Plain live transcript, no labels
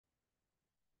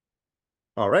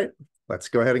All right, let's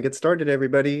go ahead and get started,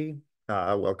 everybody.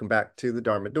 Welcome back to the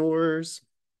Dharma Doors.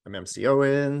 I'm MC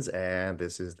Owens, and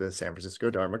this is the San Francisco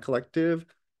Dharma Collective.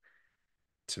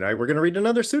 Tonight, we're going to read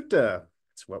another sutta.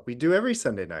 It's what we do every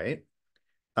Sunday night.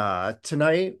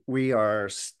 Tonight, we are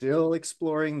still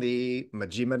exploring the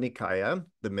Majjhima Nikāya,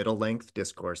 the middle-length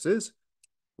discourses.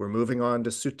 We're moving on to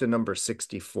Sutta number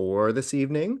 64 this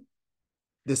evening.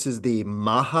 This is the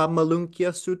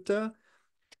Mahāmālukya Sutta.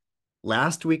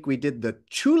 Last week we did the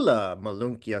Chula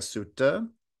Mālunkya Sutta,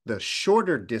 the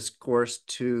shorter discourse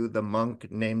to the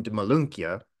monk named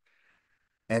Mālunkya.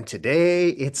 And today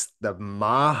it's the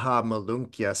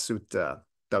Mahāmālukya Sutta,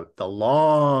 the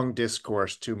long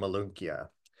discourse to Mālunkya.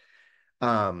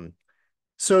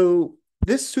 So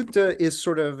this sutta is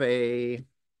sort of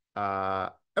I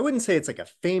wouldn't say it's like a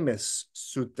famous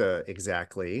sutta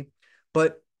exactly,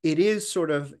 but it is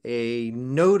sort of a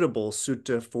notable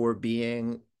sutta for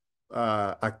being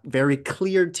a very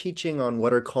clear teaching on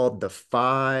what are called the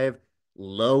five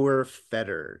lower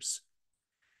fetters.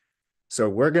 So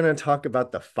we're going to talk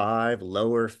about the five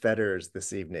lower fetters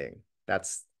this evening.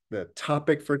 That's the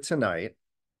topic for tonight.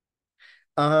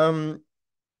 Um,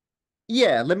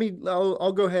 yeah,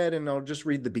 I'll go ahead and I'll just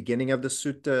read the beginning of the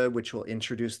sutta, which will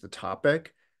introduce the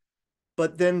topic.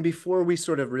 But then before we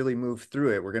sort of really move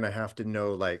through it, we're going to have to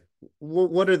know like,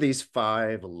 what are these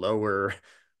five lower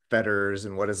fetters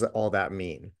and what does all that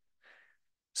mean?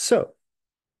 So,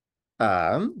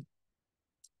 um,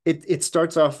 it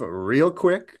starts off real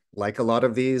quick, like a lot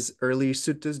of these early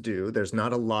suttas do. There's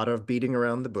not a lot of beating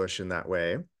around the bush in that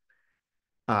way.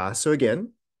 So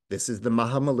again, this is the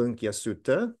Mahāmālukya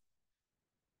Sutta.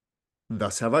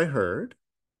 Thus have I heard.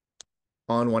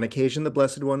 On one occasion, the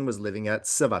Blessed One was living at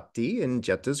Savatthi in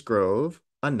Jeta's Grove,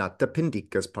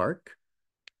 Anathapindika's park.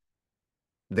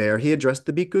 There he addressed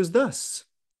the bhikkhus thus.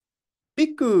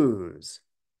 Bhikkhus!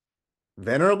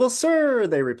 Venerable sir,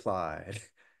 they replied.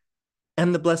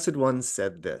 And the Blessed One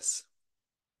said this.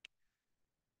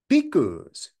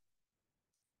 Bhikkhus,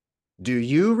 do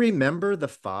you remember the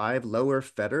five lower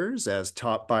fetters as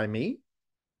taught by me?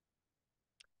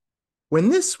 When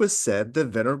this was said, the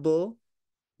Venerable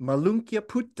Mālunkya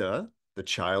Putta, the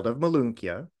child of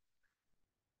Mālunkya,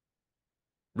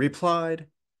 replied,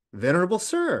 Venerable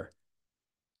sir,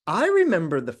 I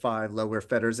remember the five lower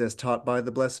fetters as taught by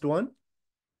the Blessed One.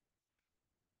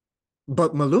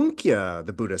 But Mālunkya,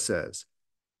 the Buddha says,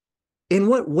 in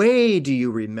what way do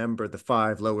you remember the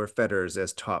five lower fetters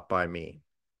as taught by me?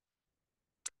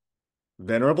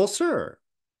 Venerable sir,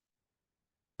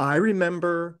 I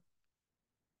remember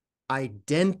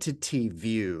identity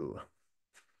view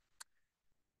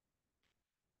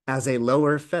as a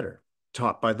lower fetter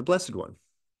taught by the Blessed One.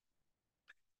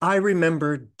 I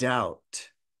remember doubt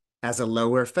as a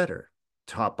lower fetter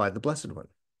taught by the Blessed One.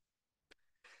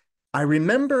 I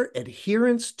remember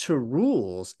adherence to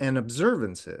rules and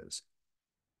observances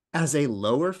as a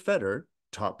lower fetter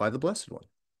taught by the Blessed One.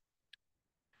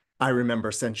 I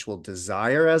remember sensual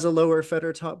desire as a lower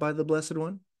fetter taught by the Blessed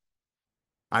One.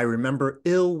 I remember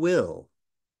ill will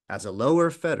as a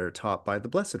lower fetter taught by the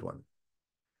Blessed One.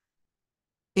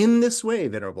 In this way,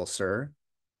 Venerable Sir,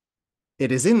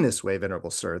 it is in this way, Venerable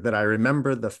Sir, that I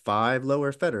remember the five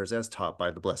lower fetters as taught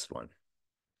by the Blessed One.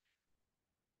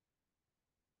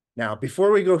 Now,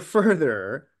 before we go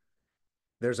further,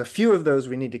 there's a few of those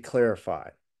we need to clarify.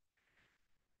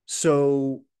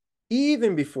 So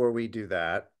even before we do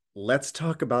that, let's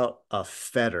talk about a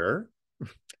fetter.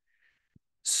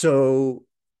 So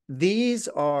these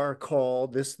are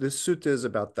called, this sutta is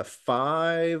about the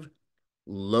five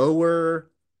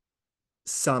lower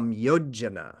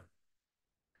samyojana.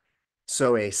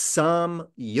 So a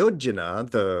samyojana,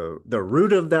 the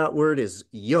root of that word is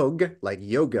yog, like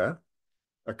yoga,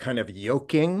 a kind of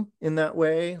yoking in that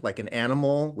way, like an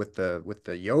animal with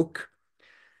the yoke.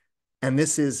 And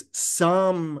this is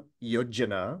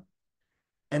samyojana.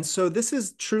 And so this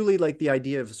is truly like the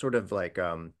idea of sort of like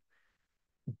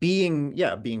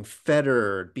being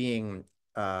fettered, being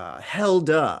held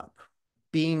up,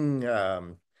 being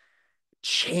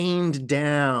chained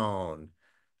down,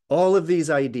 all of these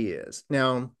ideas.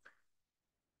 Now,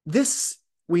 this,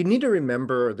 we need to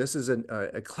remember, this is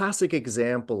a classic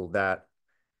example that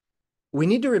we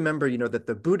need to remember, that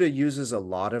the Buddha uses a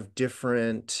lot of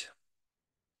different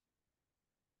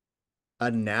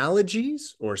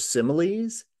analogies or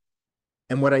similes.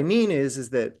 And what I mean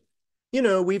is that,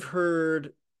 we've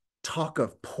heard talk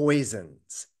of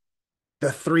poisons,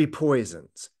 the three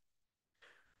poisons.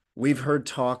 We've heard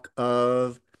talk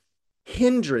of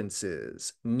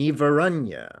hindrances,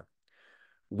 nivaranya.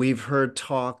 We've heard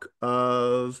talk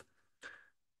of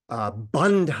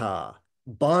bandha,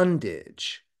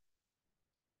 bondage.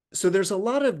 So there's a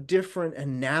lot of different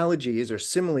analogies or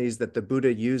similes that the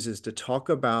Buddha uses to talk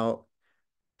about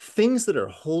things that are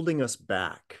holding us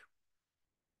back.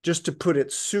 Just to put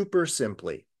it super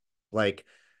simply, like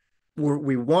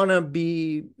we want to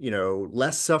be,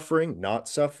 less suffering, not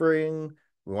suffering.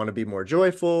 We want to be more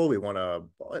joyful. We want to,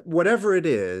 whatever it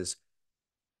is,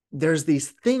 there's these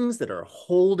things that are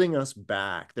holding us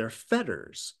back. They're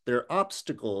fetters, they're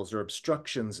obstacles or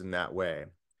obstructions in that way.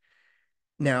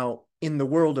 Now, in the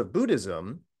world of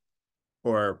Buddhism,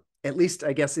 or at least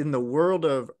I guess in the world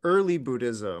of early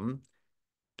Buddhism,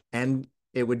 and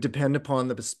it would depend upon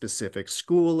the specific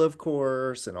school, of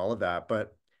course, and all of that.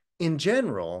 But in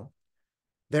general,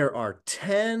 there are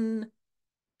 10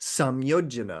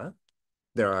 samyojana,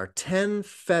 there are 10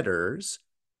 fetters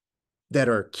that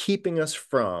are keeping us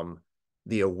from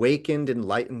the awakened,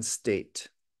 enlightened state,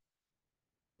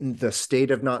 the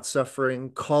state of not suffering,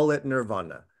 call it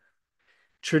nirvana.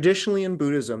 Traditionally in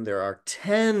Buddhism, there are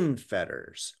 10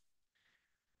 fetters.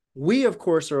 We, of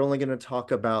course, are only going to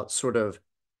talk about sort of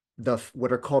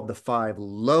what are called the 5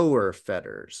 lower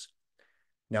fetters.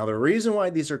 Now, the reason why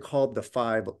these are called the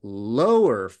 5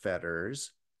 lower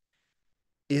fetters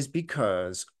is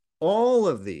because all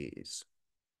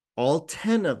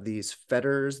 10 of these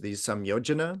fetters, these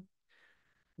samyojana,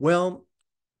 well,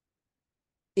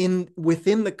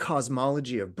 within the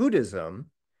cosmology of Buddhism,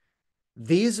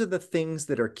 these are the things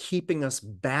that are keeping us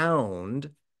bound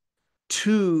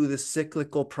to the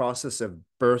cyclical process of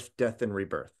birth, death, and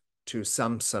rebirth, to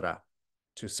samsara,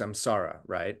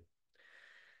 right?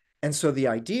 And so the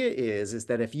idea is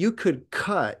that if you could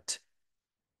cut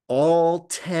all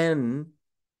 10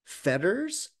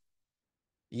 fetters,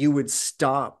 you would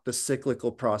stop the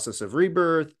cyclical process of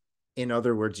rebirth. In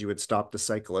other words, you would stop the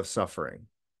cycle of suffering.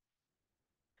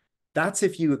 That's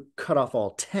if you cut off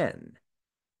all 10.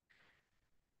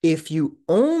 If you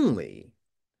only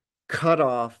cut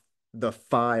off the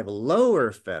 5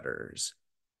 lower fetters,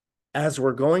 as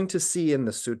we're going to see in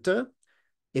the sutta,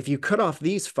 if you cut off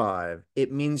these 5,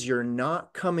 it means you're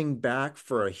not coming back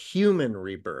for a human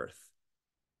rebirth.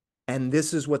 And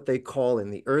this is what they call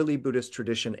in the early Buddhist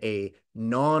tradition a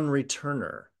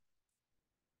non-returner.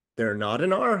 They're not an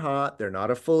arhat, they're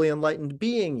not a fully enlightened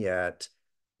being yet,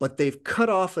 but they've cut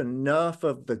off enough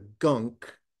of the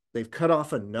gunk, they've cut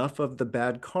off enough of the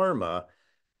bad karma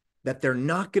that they're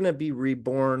not going to be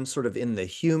reborn sort of in the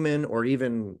human or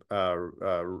even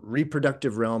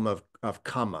reproductive realm of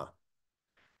kama.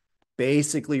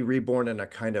 Basically reborn in a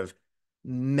kind of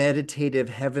meditative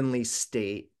heavenly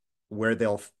state where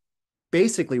they'll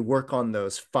basically work on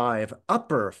those 5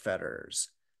 upper fetters.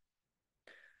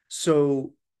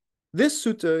 So this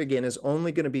sutta, again, is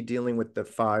only going to be dealing with the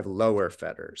 5 lower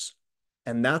fetters.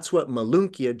 And that's what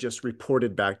Mālunkya just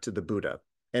reported back to the Buddha.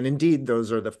 And indeed,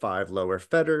 those are the 5 lower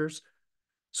fetters.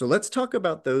 So let's talk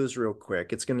about those real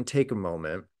quick. It's going to take a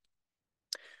moment.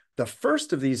 The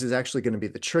first of these is actually going to be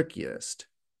the trickiest.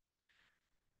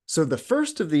 So the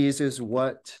first of these is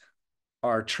what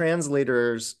our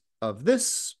translators of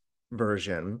this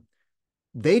version,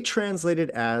 they translate it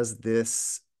as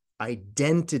this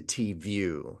identity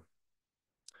view.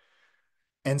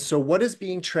 And so what is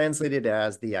being translated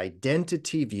as the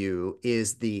identity view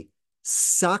is the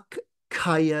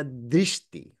Sakkaya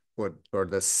Drishti, or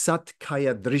the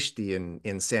Satkaya Drishti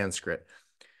in Sanskrit.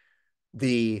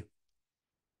 The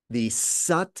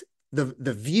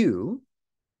view,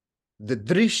 the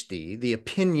drishti, the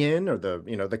opinion, or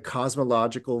the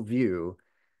cosmological view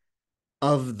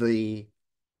of the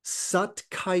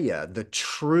Satkaya, the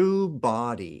true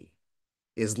body,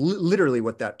 is literally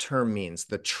what that term means,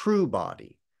 the true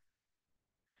body.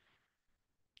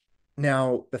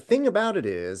 Now, the thing about it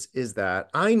is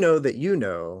that I know that you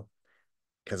know,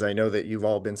 because I know that you've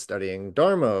all been studying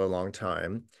Dharma a long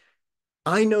time,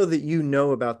 I know that you know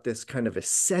about this kind of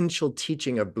essential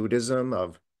teaching of Buddhism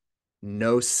of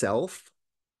no self.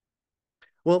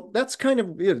 Well, that's kind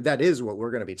of, that is what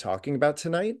we're going to be talking about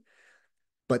tonight.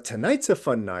 But tonight's a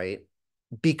fun night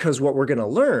because what we're going to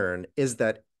learn is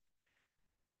that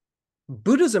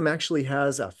Buddhism actually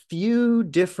has a few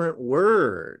different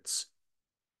words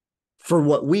for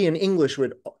what we in English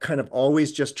would kind of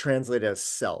always just translate as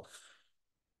self,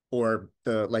 or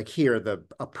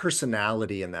a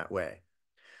personality in that way.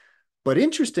 But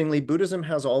interestingly, Buddhism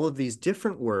has all of these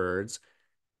different words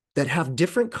that have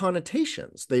different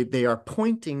connotations. They are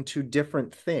pointing to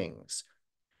different things.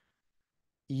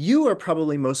 You are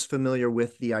probably most familiar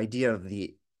with the idea of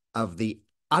the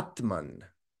Atman,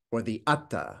 or the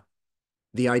Atta,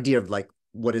 the idea of like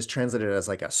what is translated as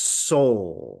like a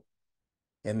soul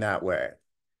in that way.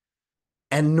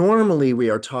 And normally we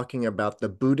are talking about the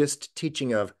Buddhist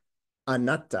teaching of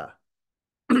anatta,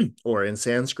 or in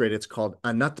Sanskrit, it's called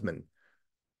anatman.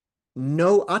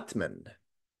 No Atman.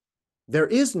 There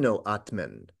is no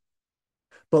Atman.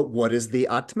 But what is the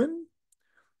Atman?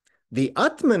 The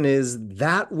Atman is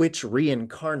that which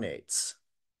reincarnates.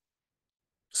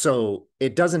 So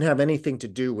it doesn't have anything to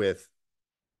do with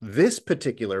this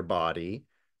particular body.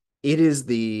 It is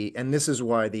and this is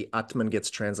why the Atman gets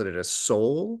translated as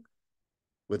soul,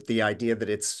 with the idea that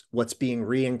it's what's being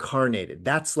reincarnated.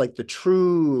 That's like the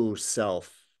true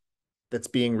self that's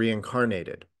being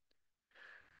reincarnated.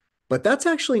 But that's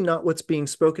actually not what's being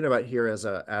spoken about here as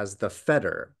the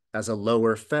fetter, as a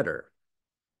lower fetter.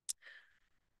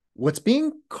 What's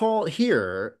being called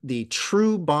here the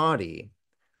true body,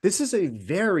 this is a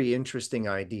very interesting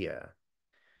idea.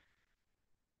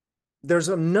 There's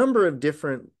a number of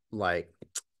different like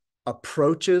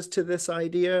approaches to this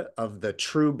idea of the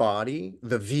true body,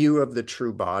 the view of the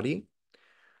true body.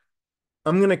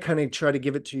 I'm going to kind of try to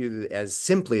give it to you as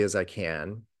simply as I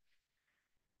can.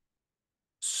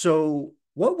 So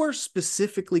what we're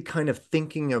specifically kind of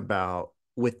thinking about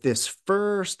with this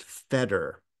first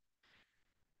fetter,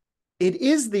 it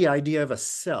is the idea of a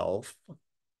self.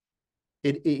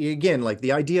 Again, like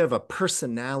the idea of a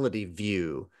personality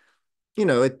view.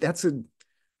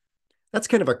 That's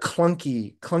kind of a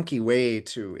clunky way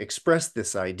to express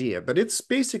this idea, but it's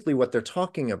basically what they're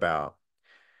talking about.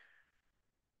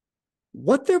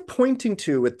 What they're pointing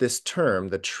to with this term,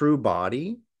 the true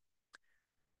body,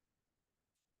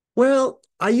 well,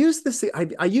 I use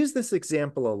this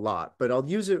example a lot, but I'll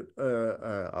use it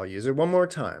one more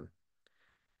time.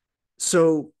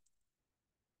 So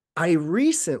I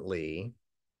recently,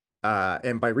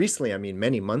 and by recently I mean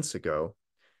many months ago,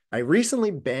 I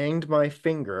recently banged my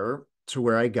finger to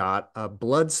where I got a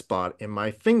blood spot in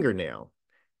my fingernail,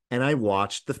 and I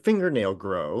watched the fingernail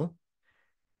grow.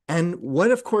 And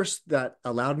what, of course, that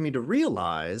allowed me to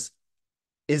realize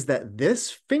is that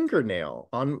this fingernail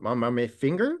on my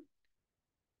finger,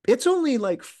 it's only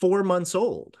like 4 months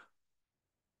old.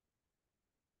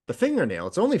 The fingernail,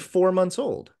 it's only 4 months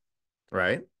old,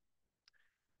 right?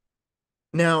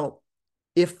 Now,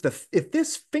 if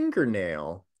this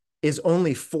fingernail is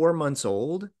only 4 months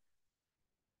old,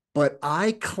 but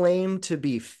I claim to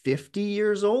be 50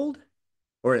 years old,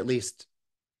 or at least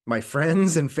my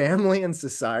friends and family and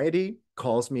society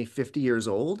calls me 50 years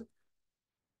old,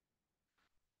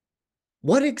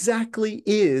 what exactly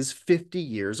is 50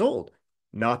 years old?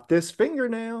 Not this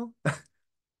fingernail.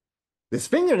 This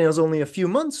fingernail is only a few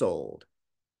months old.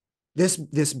 This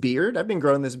beard, I've been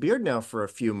growing this beard now for a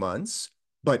few months,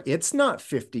 but it's not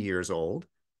 50 years old.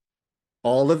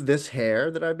 All of this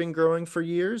hair that I've been growing for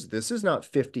years, this is not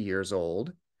 50 years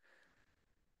old.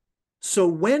 So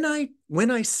when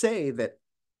I say that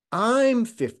I'm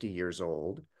 50 years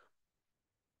old,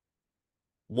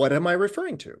 what am I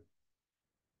referring to?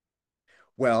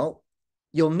 Well,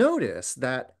 you'll notice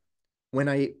that when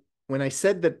I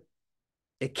said that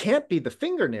it can't be the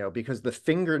fingernail because the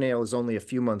fingernail is only a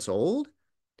few months old,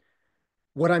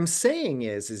 what I'm saying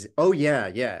is, oh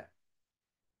yeah,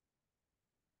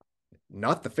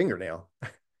 not the fingernail.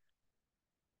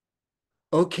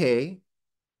 Okay,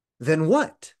 then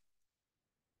what?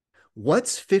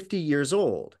 What's 50 years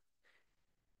old?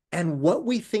 And what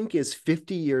we think is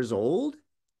 50 years old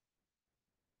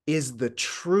is the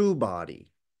true body.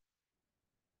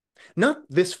 Not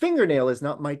this fingernail is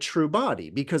not my true body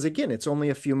because again, it's only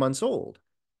a few months old.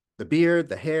 The beard,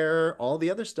 the hair, all the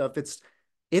other stuff,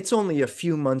 it's only a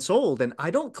few months old, and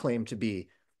I don't claim to be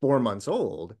 4 months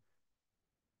old.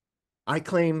 I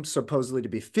claim supposedly to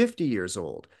be 50 years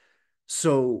old.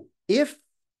 So if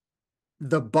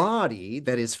the body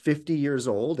that is 50 years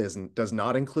old does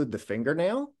not include the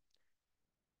fingernail,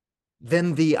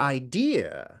 then the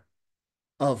idea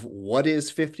of what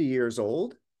is 50 years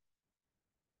old,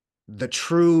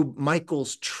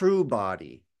 Michael's true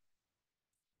body,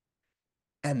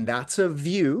 and that's a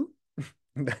view,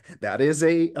 that is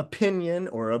a opinion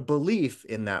or a belief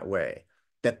in that way,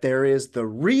 that there is the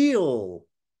real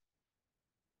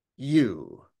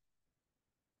you.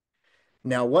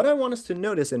 Now, what I want us to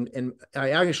notice, and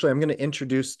I'm going to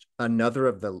introduce another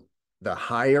of the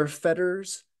higher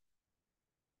fetters.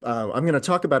 I'm going to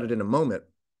talk about it in a moment,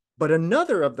 but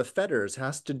another of the fetters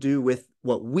has to do with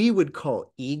what we would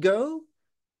call ego,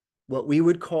 what we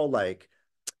would call like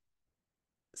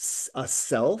a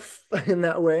self in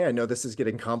that way. I know this is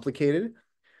getting complicated,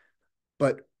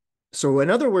 but so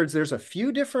in other words, there's a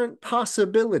few different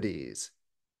possibilities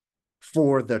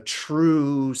for the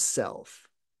true self.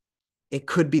 It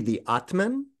could be the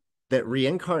Atman that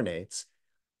reincarnates.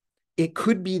 It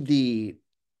could be the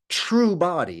true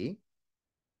body,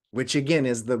 which again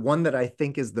is the one that I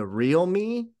think is the real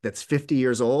me that's 50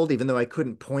 years old, even though I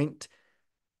couldn't point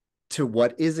to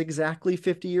what is exactly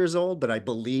 50 years old, but I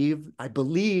believe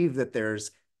that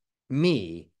there's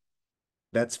me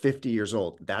that's 50 years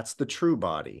old. That's the true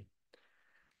body.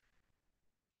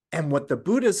 And what the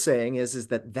Buddha's saying is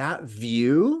that that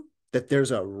view that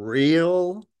there's a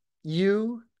real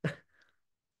you,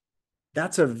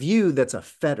 that's a view that's a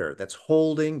fetter that's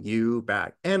holding you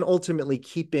back and ultimately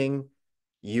keeping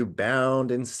you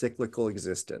bound in cyclical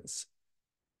existence.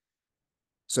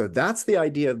 So that's the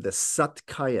idea of the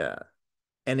satkaya.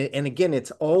 And again,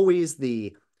 it's always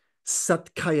the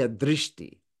satkaya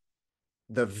drishti,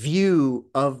 the view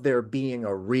of there being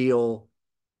a real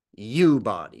you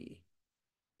body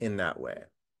in that way.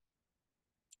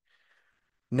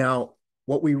 Now,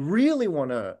 what we really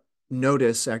want to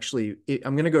notice, actually,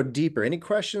 I'm going to go deeper. Any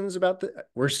questions about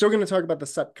we're still going to talk about the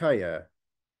satkaya.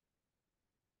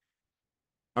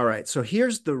 All right, so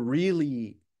here's the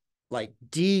really like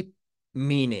deep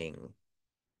meaning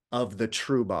of the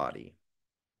true body.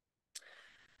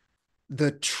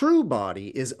 The true body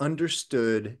is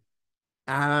understood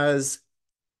as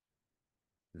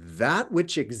that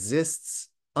which exists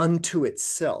unto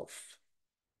itself,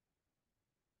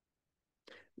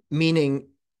 meaning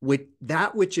with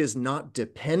that which is not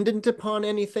dependent upon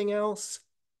anything else,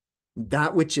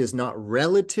 that which is not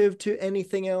relative to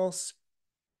anything else,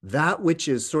 that which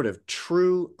is sort of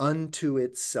true unto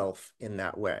itself in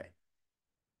that way.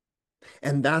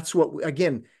 And that's what,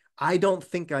 again, I don't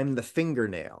think I'm the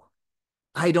fingernail.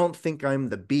 I don't think I'm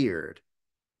the beard.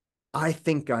 I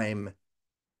think I'm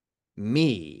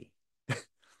me.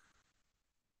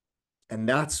 And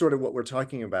that's sort of what we're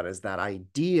talking about, is that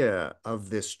idea of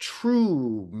this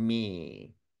true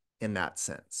me in that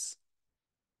sense.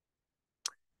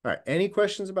 All right, any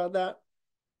questions about that?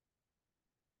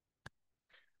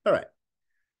 All right.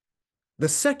 The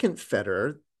second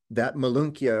fetter that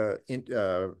Mālunkya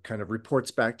kind of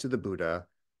reports back to the Buddha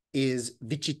is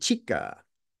vicicika,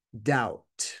 doubt.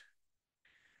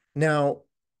 Now,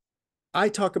 I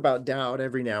talk about doubt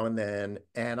every now and then,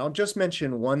 and I'll just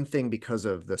mention one thing because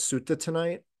of the sutta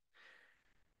tonight.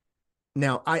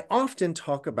 Now, I often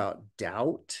talk about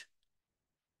doubt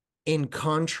in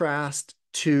contrast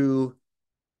to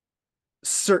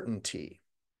certainty.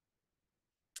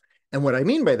 And what I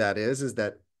mean by that is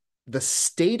that the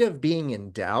state of being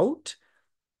in doubt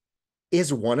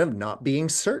is one of not being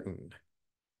certain,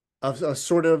 of a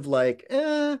sort of like,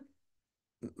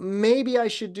 maybe I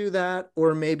should do that,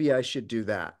 or maybe I should do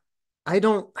that. I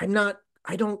don't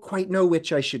quite know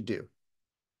which I should do.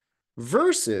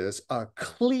 Versus a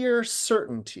clear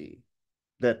certainty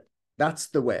that that's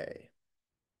the way.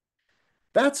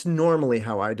 That's normally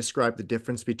how I describe the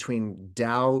difference between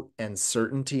doubt and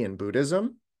certainty in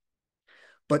Buddhism.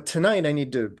 But tonight I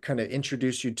need to kind of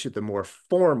introduce you to the more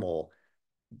formal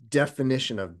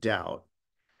definition of doubt.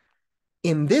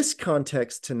 In this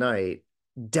context tonight,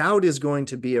 doubt is going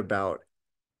to be about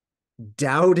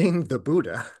doubting the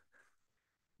Buddha,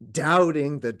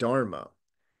 doubting the Dharma.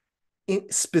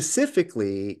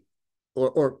 Specifically,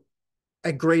 or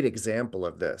a great example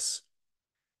of this,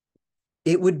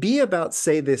 it would be about,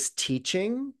 say, this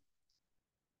teaching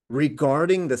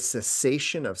regarding the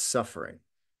cessation of suffering.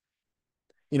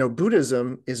 You know,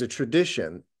 Buddhism is a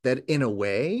tradition that in a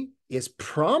way is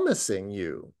promising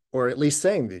you, or at least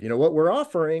saying that, you know what, we're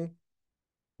offering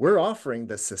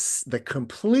the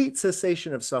complete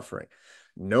cessation of suffering.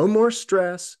 No more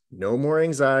stress, no more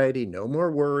anxiety, no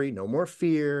more worry, no more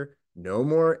fear, no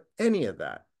more any of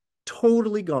that.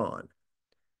 Totally gone.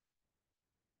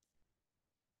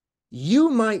 You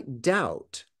might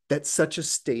doubt that such a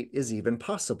state is even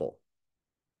possible.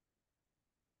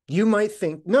 You might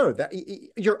think, no, that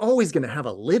you're always going to have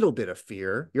a little bit of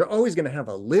fear. You're always going to have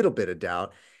a little bit of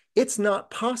doubt. It's not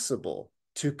possible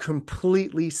to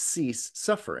completely cease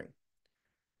suffering.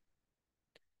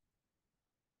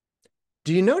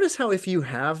 Do you notice how if you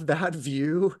have that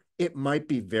view, it might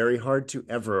be very hard to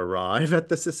ever arrive at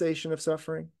the cessation of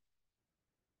suffering?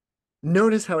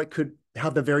 Notice how how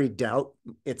the very doubt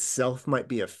itself might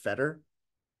be a fetter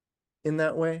in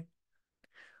that way.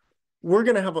 We're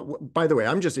going to have by the way,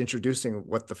 I'm just introducing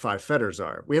what the 5 fetters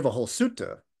are. We have a whole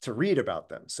sutta to read about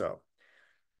them.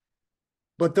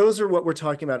 But those are what we're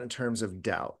talking about in terms of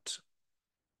doubt.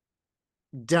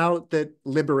 Doubt that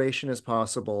liberation is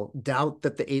possible, doubt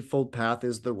that the Eightfold Path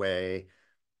is the way,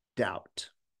 doubt.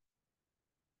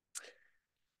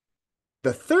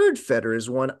 The third fetter is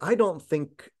one I don't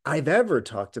think I've ever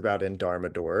talked about in Dharma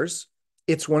Doors.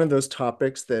 It's one of those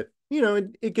topics that, you know,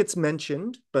 it gets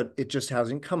mentioned, but it just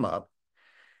hasn't come up.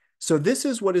 So this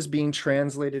is what is being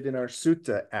translated in our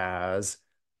sutta as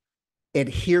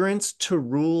adherence to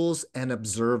rules and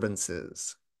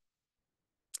observances.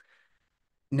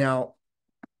 Now,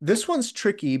 this one's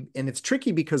tricky, and it's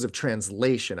tricky because of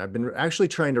translation. I've been actually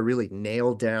trying to really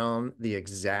nail down the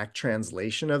exact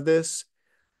translation of this.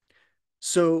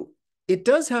 So it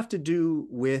does have to do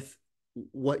with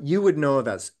what you would know of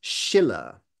as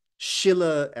shila.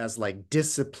 Shila as like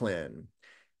discipline,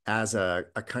 as a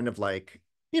kind of like,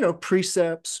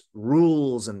 precepts,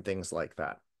 rules, and things like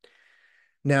that.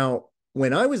 Now,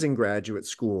 when I was in graduate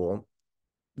school,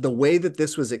 the way that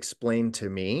this was explained to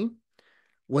me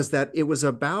was that it was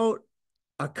about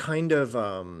a kind of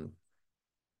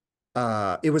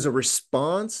it was a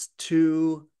response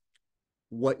to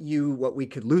what we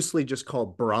could loosely just call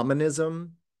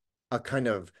Brahmanism, a kind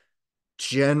of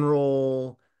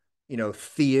general,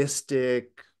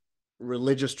 theistic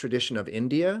religious tradition of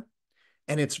India.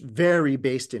 And it's very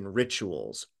based in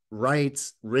rituals,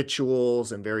 rites,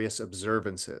 rituals, and various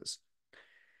observances.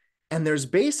 And there's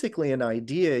basically an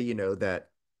idea, that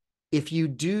if you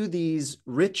do these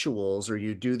rituals or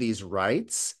you do these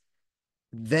rites,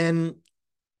 then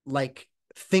like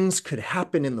things could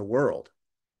happen in the world.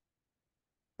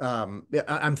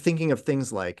 I'm thinking of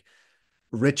things like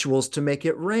rituals to make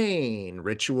it rain,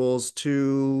 rituals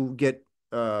to get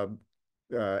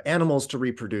animals to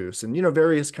reproduce, and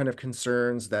various kind of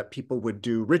concerns that people would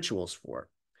do rituals for.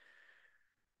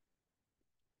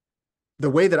 The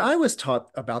way that I was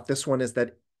taught about this one is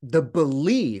that the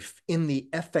belief in the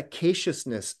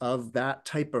efficaciousness of that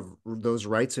type of those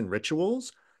rites and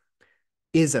rituals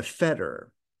is a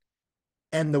fetter.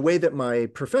 And the way that my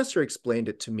professor explained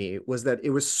it to me was that it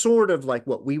was sort of like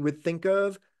what we would think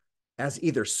of as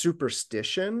either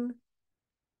superstition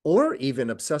or even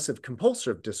obsessive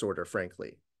compulsive disorder,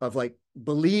 frankly, of like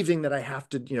believing that I have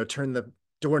to, turn the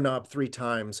doorknob 3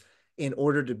 times in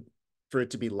order for it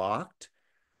to be locked.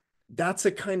 That's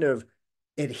a kind of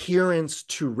adherence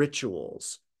to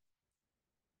rituals.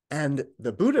 And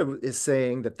the Buddha is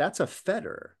saying that that's a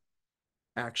fetter,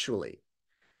 actually.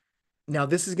 Now,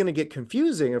 this is going to get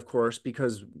confusing, of course,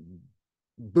 because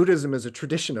Buddhism is a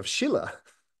tradition of Shila.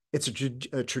 It's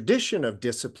a tradition of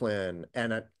discipline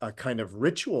and a kind of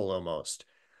ritual almost.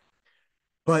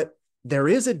 But there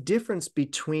is a difference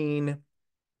between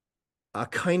a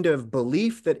kind of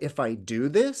belief that if I do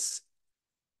this,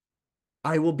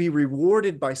 I will be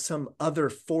rewarded by some other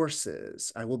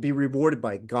forces. I will be rewarded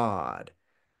by God,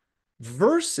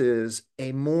 versus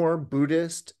a more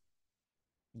Buddhist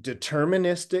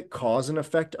deterministic cause and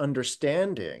effect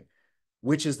understanding,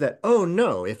 which is that, oh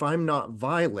no, if I'm not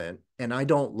violent and I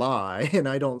don't lie and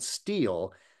I don't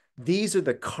steal, these are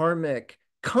the karmic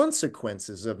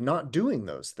consequences of not doing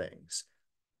those things.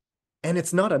 And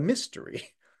it's not a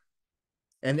mystery.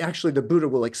 And actually, the Buddha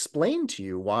will explain to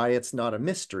you why it's not a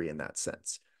mystery in that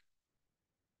sense.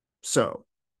 So,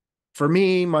 for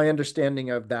me, my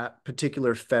understanding of that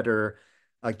particular fetter,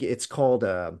 it's called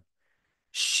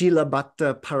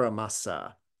Shilabhata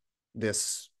Paramasa,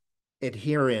 this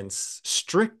adherence,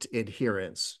 strict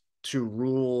adherence to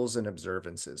rules and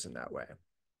observances in that way.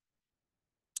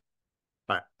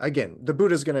 But again, the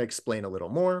Buddha is going to explain a little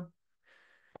more.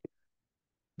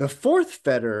 The fourth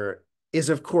fetter is,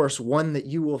 of course, one that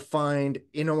you will find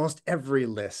in almost every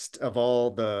list of all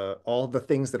the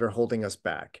things that are holding us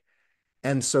back.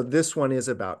 And so this one is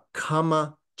about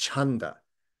kama chanda.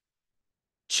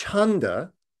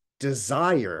 Chanda,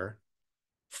 desire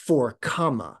for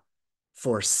kama,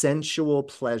 for sensual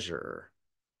pleasure.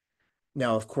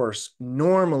 Now, of course,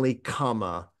 normally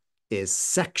kama is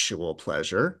sexual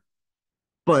pleasure,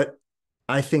 but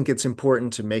I think it's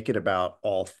important to make it about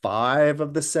all 5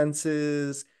 of the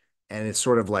senses. And it's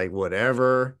sort of like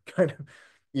whatever kind of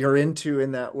you're into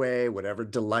in that way, whatever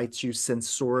delights you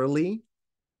sensorially.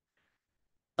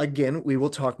 Again, we will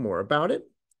talk more about it,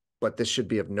 but this should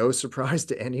be of no surprise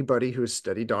to anybody who's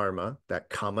studied Dharma that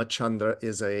kama chanda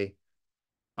is a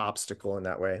obstacle in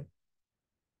that way.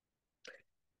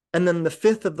 And then the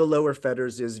 5th of the lower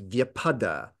fetters is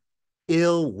vyapada,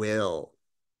 ill will,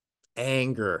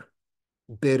 anger,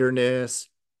 bitterness,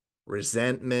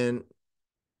 resentment,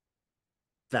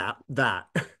 that.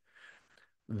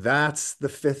 That's the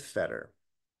 5th fetter.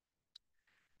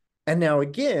 And now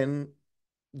again,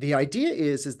 the idea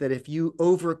is that if you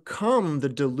overcome the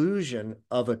delusion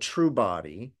of a true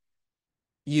body,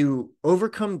 you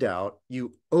overcome doubt,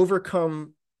 you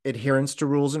overcome adherence to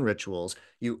rules and rituals,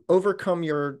 you overcome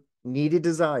your needy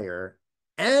desire,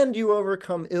 and you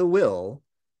overcome ill will,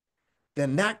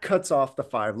 then that cuts off the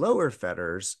 5 lower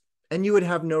fetters, and you would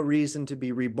have no reason to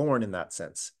be reborn in that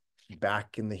sense,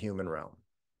 back in the human realm.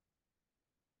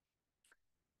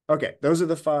 Okay, those are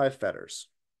the 5 fetters.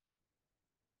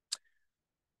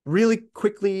 Really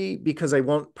quickly, because I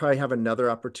won't probably have another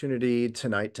opportunity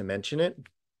tonight to mention it.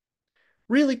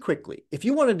 Really quickly, if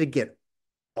you wanted to get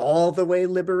all the way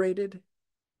liberated,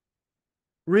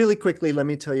 really quickly, let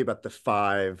me tell you about the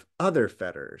 5 other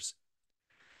fetters.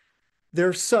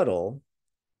 They're subtle.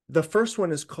 The first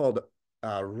one is called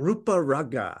rupa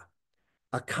raga,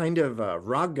 a kind of a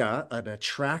raga, an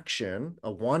attraction,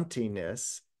 a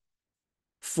wantingness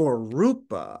for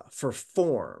rupa, for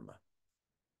form.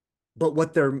 But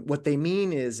what they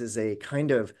mean is a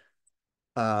kind of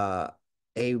uh,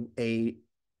 a a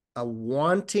a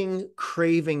wanting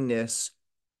cravingness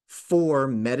for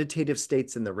meditative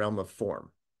states in the realm of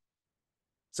form.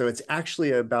 So it's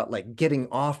actually about like getting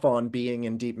off on being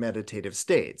in deep meditative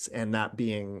states and that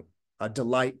being a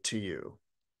delight to you.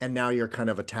 And now you're kind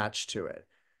of attached to it.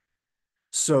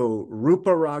 So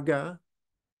rupa raga,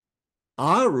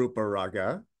 arupa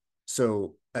raga,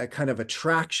 so a kind of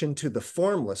attraction to the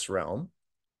formless realm.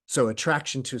 So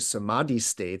attraction to samadhi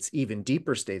states, even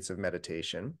deeper states of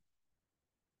meditation.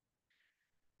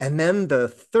 And then the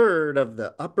third of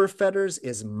the upper fetters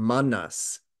is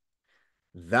manas.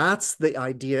 That's the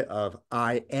idea of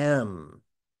I am.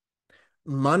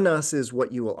 Manas is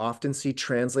what you will often see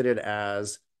translated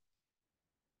as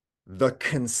the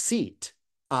conceit,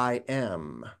 I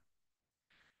am.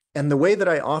 And the way that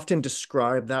I often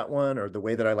describe that one, or the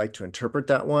way that I like to interpret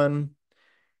that one,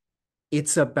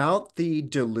 it's about the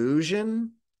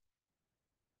delusion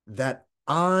that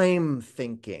I'm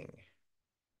thinking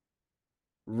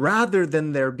rather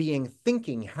than there being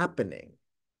thinking happening.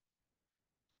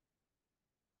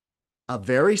 A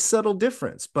very subtle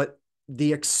difference, but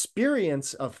the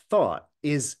experience of thought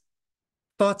is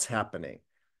thoughts happening.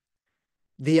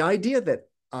 The idea that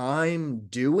I'm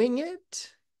doing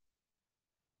it,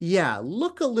 yeah,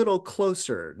 look a little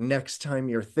closer next time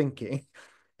you're thinking,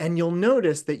 and you'll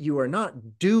notice that you are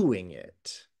not doing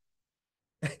it.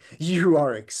 You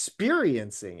are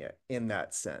experiencing it in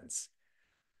that sense.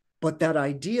 But that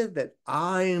idea that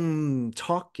I'm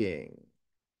talking,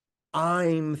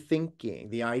 I'm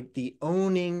thinking, the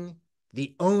owning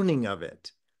of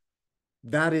it,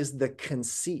 that is the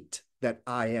conceit that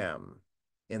I am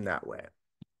in that way.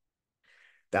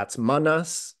 That's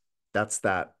manas. That's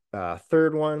that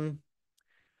third one.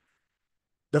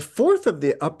 The fourth of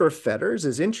the upper fetters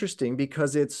is interesting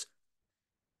because if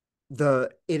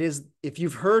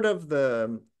you've heard of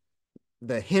the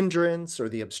hindrance or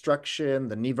the obstruction,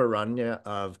 the nivaranya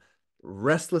of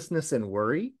restlessness and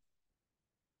worry,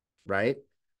 right?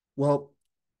 Well,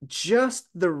 just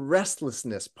the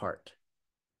restlessness part,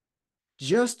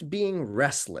 just being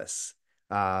restless,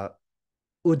 uh,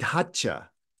 udhacha,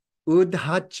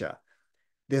 udhacha,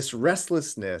 this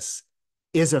restlessness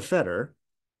is a fetter,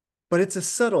 but it's a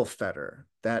subtle fetter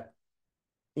that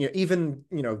even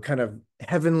kind of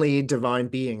heavenly divine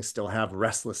beings still have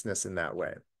restlessness in that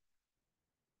way.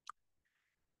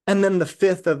 And then the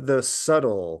fifth of the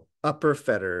subtle upper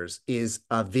fetters is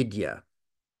avidya,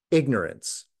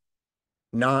 ignorance,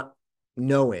 not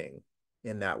knowing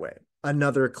in that way.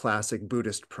 Another classic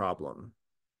Buddhist problem.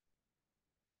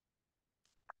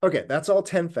 Okay, that's all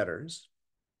 10 fetters.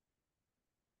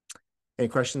 Any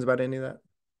questions about any of that?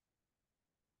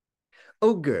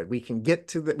 Oh, good. We can get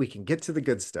to the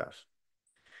good stuff.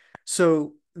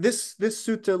 So this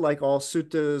sutta, like all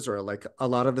suttas or like a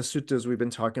lot of the suttas we've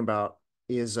been talking about,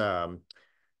 is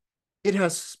it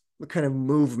has kind of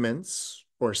movements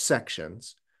or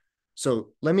sections. So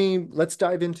let's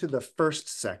dive into the first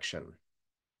section.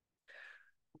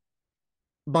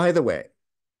 By the way,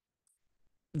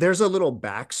 there's a little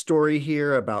backstory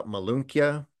here about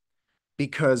Mālunkya,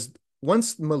 because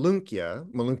once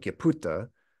Mālunkya Putta,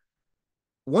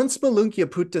 once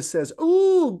Mālunkya Putta says,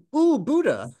 ooh,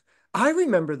 Buddha, I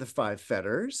remember the 5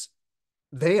 fetters.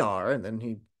 They are, and then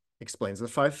he explains the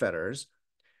 5 fetters.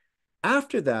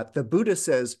 After that, the Buddha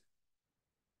says,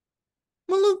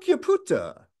 Mālunkya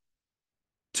Putta,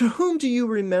 to whom do you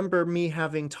remember me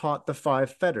having taught the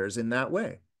 5 fetters in that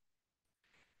way?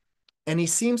 And he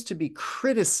seems to be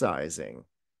criticizing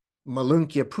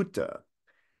Mālunkya Putta.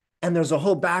 And there's a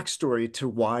whole backstory to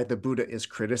why the Buddha is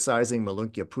criticizing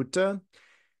Mālunkya Putta.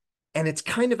 And it's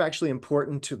kind of actually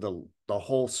important to the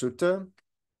whole sutta.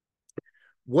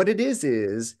 What it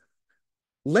is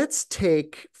let's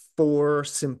take, for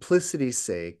simplicity's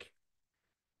sake,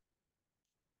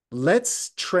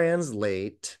 let's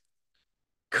translate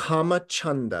kama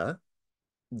chanda,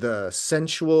 the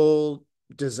sensual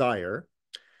desire.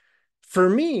 For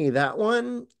me, that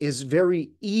one is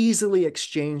very easily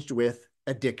exchanged with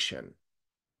addiction,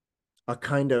 a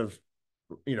kind of,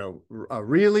 a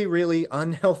really, really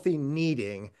unhealthy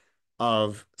needing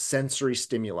of sensory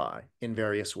stimuli in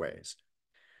various ways.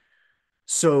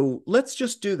 So let's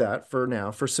just do that for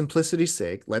now, for simplicity's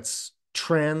sake. Let's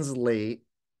translate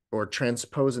or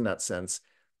transpose in that sense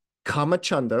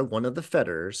kamachanda, one of the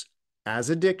fetters, as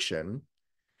addiction.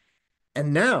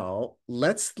 And now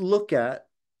let's look at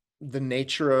the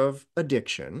nature of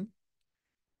addiction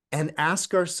and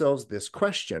ask ourselves this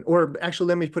question. Or actually,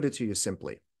 let me put it to you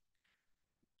simply.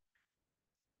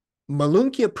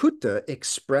 Mālunkya Sutta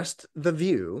expressed the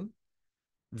view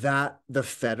that the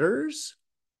fetters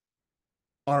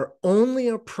are only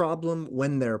a problem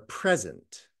when they're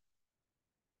present.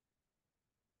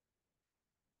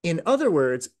 In other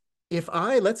words, if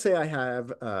let's say I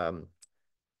have an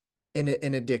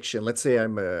addiction, let's say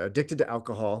I'm addicted to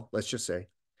alcohol, let's just say,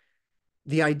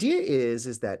 the idea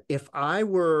is that if I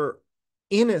were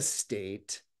in a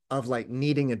state of like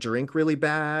needing a drink really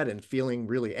bad and feeling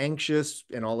really anxious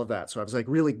and all of that, so I was like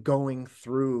really going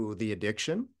through the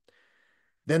addiction,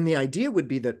 then the idea would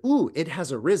be that, ooh, it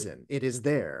has arisen, it is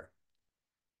there.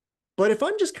 But if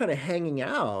I'm just kind of hanging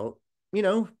out,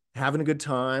 having a good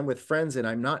time with friends, and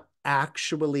I'm not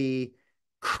actually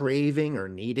craving or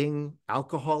needing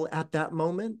alcohol at that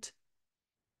moment,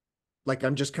 like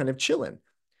I'm just kind of chilling.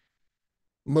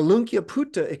 Mālunkya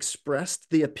Sutta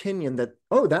expressed the opinion that,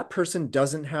 oh, that person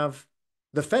doesn't have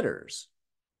the fetters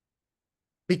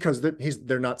because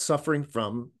they're not suffering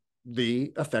from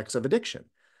the effects of addiction.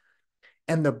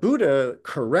 And the Buddha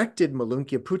corrected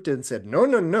Mālunkya Sutta and said, no,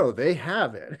 no, no, they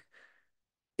have it.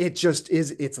 It just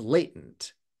is, it's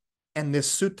latent. And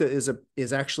this sutta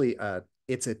is actually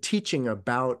it's a teaching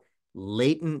about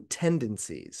latent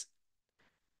tendencies.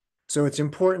 So it's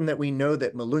important that we know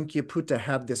that Mālunkya Sutta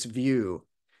had this view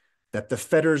that the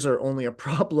fetters are only a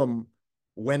problem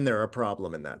when they're a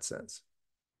problem in that sense.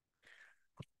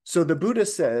 So the Buddha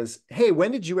says, hey,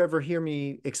 when did you ever hear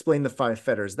me explain the five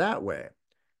fetters that way?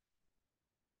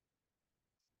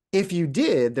 If you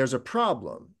did, there's a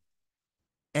problem.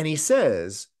 And he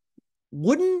says,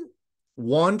 wouldn't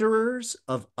wanderers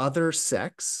of other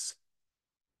sects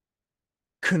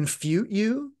confute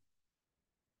you,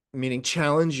 meaning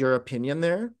challenge your opinion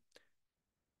there,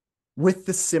 with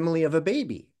the simile of a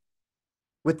baby,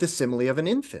 with the simile of an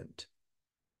infant?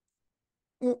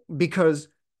 Because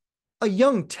a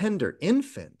young, tender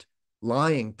infant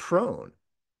lying prone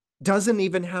doesn't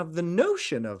even have the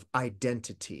notion of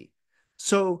identity.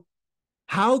 So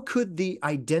how could the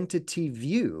identity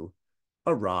view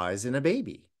arise in a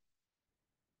baby?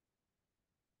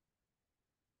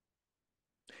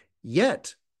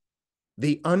 Yet,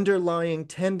 the underlying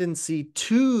tendency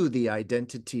to the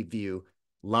identity view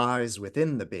lies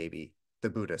within the baby,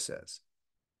 the Buddha says.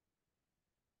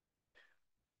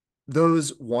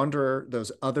 Those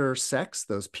other sex,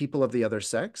 those people of the other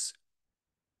sex,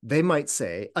 they might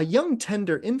say, a young,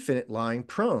 tender infant lying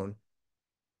prone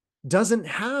doesn't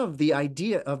have the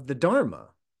idea of the Dharma,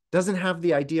 doesn't have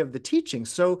the idea of the teaching.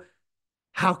 So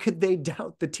how could they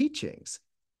doubt the teachings?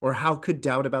 Or how could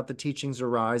doubt about the teachings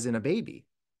arise in a baby?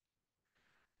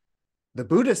 The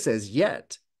Buddha says,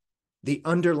 yet the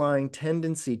underlying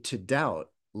tendency to doubt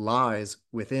lies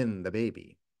within the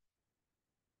baby.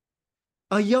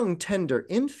 A young, tender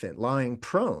infant lying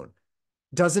prone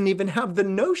doesn't even have the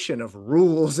notion of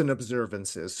rules and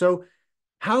observances. So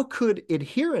how could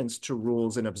adherence to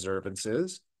rules and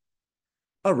observances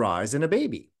arise in a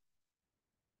baby?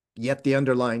 Yet the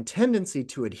underlying tendency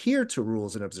to adhere to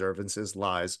rules and observances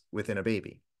lies within a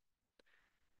baby.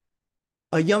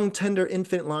 A young, tender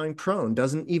infant lying prone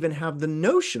doesn't even have the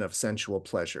notion of sensual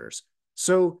pleasures.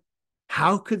 So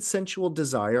how could sensual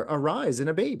desire arise in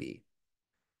a baby?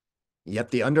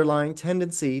 Yet the underlying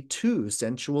tendency to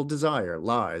sensual desire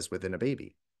lies within a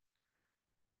baby.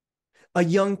 A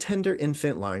young, tender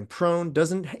infant lying prone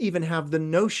doesn't even have the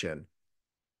notion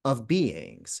of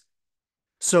beings.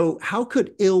 So how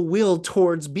could ill will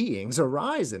towards beings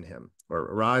arise in him or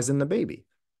arise in the baby?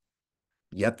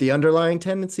 Yet the underlying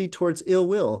tendency towards ill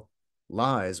will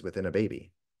lies within a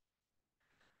baby.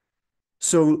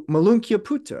 So Mālunkya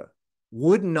Sutta,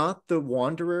 would not the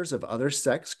wanderers of other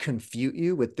sects confute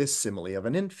you with this simile of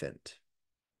an infant?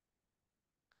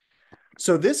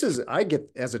 So this is,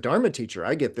 as a Dharma teacher,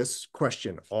 I get this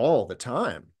question all the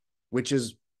time, which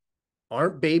is,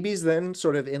 aren't babies then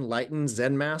sort of enlightened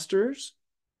Zen masters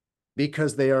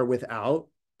because they are without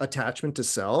attachment to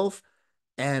self?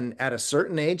 And at a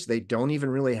certain age, they don't even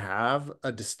really have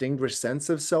a distinguished sense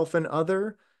of self and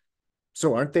other.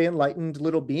 So aren't they enlightened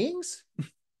little beings?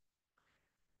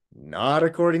 Not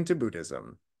according to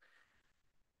Buddhism.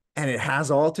 And it has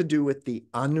all to do with the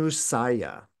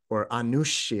anusaya or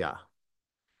anushya.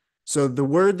 So the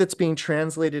word that's being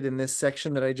translated in this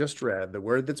section that I just read, the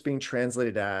word that's being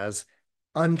translated as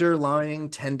underlying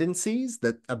tendencies,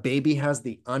 that a baby has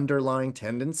the underlying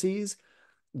tendencies.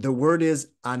 The word is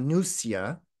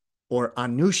anusya or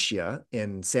anushya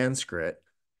in Sanskrit.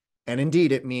 And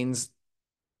indeed, it means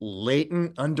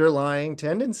latent underlying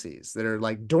tendencies that are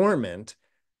like dormant,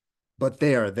 but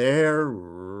they are there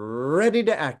ready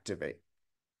to activate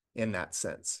in that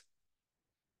sense.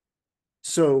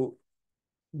 So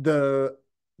the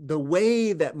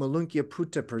way that Mālunkya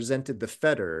Putta presented the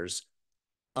fetters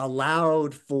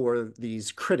allowed for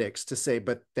these critics to say,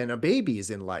 but then a baby is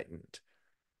enlightened.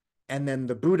 And then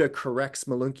the Buddha corrects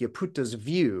Mālunkya Putta's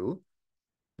view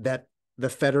that the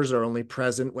fetters are only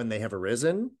present when they have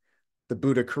arisen. The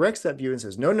Buddha corrects that view and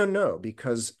says, no, no, no,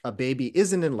 because a baby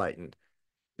isn't enlightened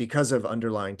because of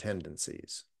underlying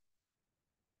tendencies.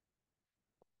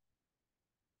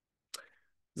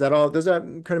 Is that all? Does that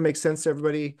kind of make sense to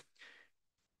everybody?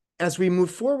 As we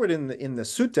move forward in the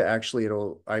sutta, actually,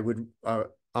 I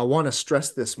want to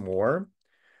stress this more.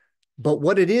 But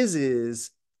what it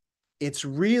is it's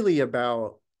really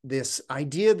about this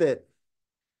idea that,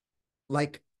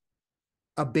 like,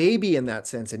 a baby in that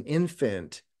sense, an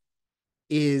infant,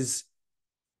 is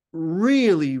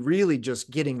really, really just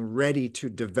getting ready to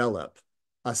develop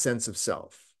a sense of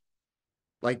self.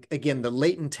 Like, again, the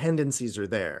latent tendencies are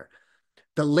there.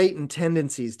 The latent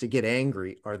tendencies to get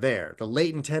angry are there. The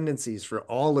latent tendencies for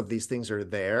all of these things are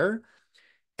there.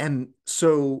 And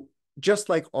so, just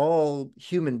like all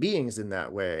human beings in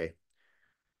that way,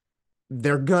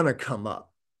 they're gonna come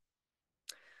up.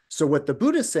 So what the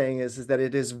Buddha is saying is that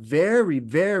it is very,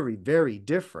 very, very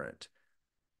different.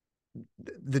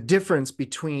 The difference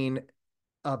between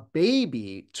a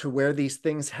baby to where these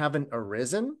things haven't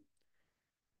arisen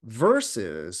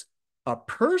versus a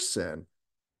person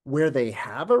where they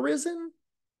have arisen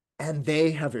and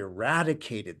they have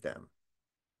eradicated them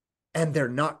and they're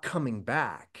not coming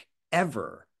back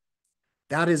ever.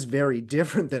 That is very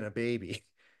different than a baby.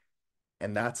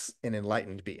 And that's an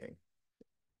enlightened being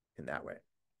in that way.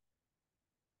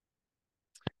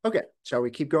 Okay, shall we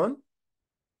keep going?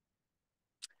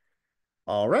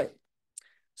 All right.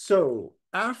 So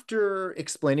after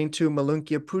explaining to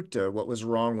Mālunkya Putta what was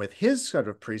wrong with his sort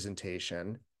of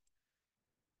presentation,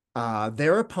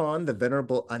 thereupon the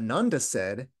Venerable Ananda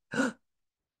said,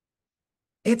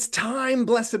 "It's time,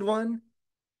 Blessed One.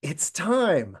 It's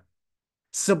time.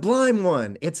 Sublime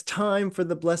One, it's time for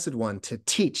the Blessed One to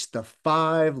teach the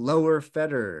 5 lower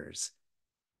fetters.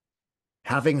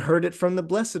 Having heard it from the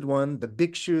Blessed One, the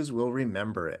bhikshus will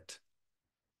remember it.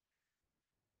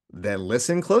 Then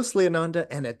listen closely,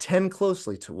 Ananda, and attend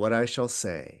closely to what I shall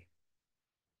say."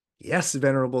 "Yes,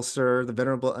 Venerable Sir," the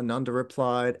Venerable Ananda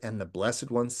replied, and the Blessed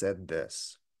One said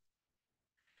this.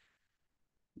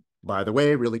 By the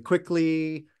way, really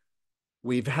quickly,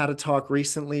 we've had a talk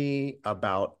recently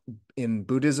about, in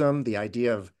Buddhism, the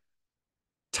idea of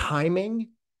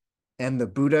timing, and the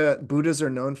Buddhas are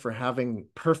known for having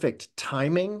perfect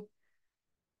timing,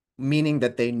 meaning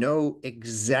that they know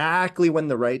exactly when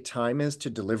the right time is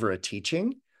to deliver a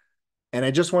teaching. And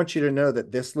I just want you to know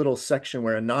that this little section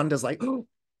where Ananda's like, "Oh,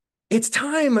 it's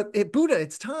time, Buddha,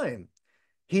 it's time."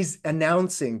 He's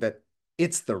announcing that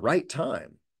it's the right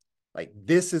time. Like,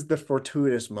 this is the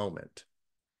fortuitous moment.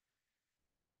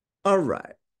 All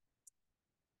right.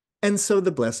 And so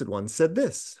the Blessed One said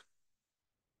this.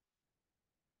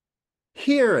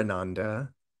 "Here,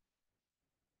 Ananda,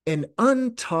 an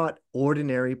untaught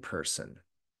ordinary person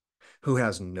who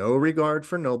has no regard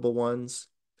for noble ones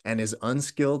and is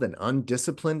unskilled and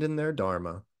undisciplined in their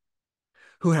Dharma,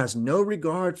 who has no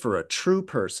regard for a true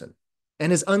person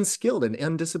and is unskilled and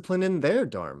undisciplined in their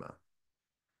Dharma,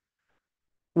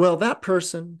 well, that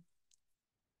person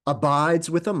abides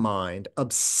with a mind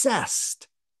obsessed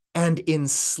and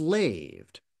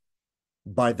enslaved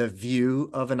by the view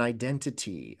of an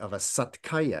identity, of a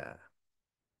satkaya.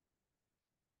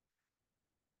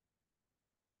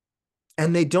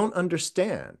 And they don't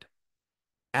understand,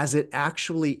 as it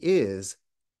actually is,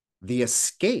 the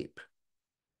escape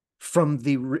from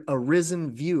the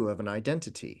arisen view of an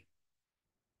identity.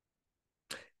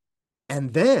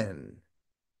 And then,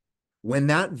 when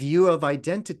that view of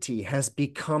identity has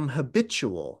become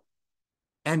habitual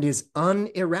and is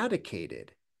uneradicated,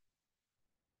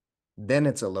 then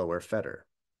it's a lower fetter.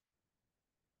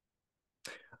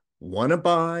 One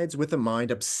abides with a mind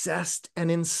obsessed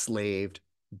and enslaved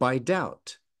by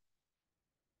doubt.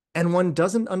 And one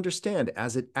doesn't understand,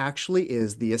 as it actually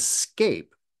is, the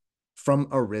escape from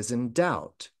arisen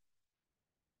doubt.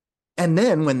 And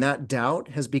then when that doubt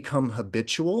has become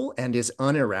habitual and is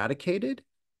uneradicated,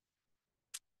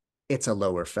 it's a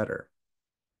lower fetter.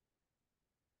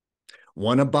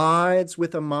 One abides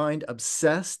with a mind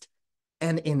obsessed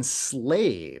and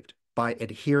enslaved by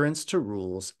adherence to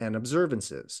rules and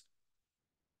observances.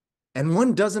 And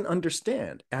one doesn't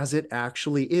understand, as it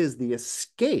actually is, the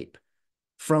escape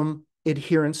from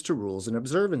adherence to rules and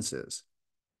observances.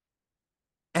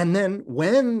 And then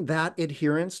when that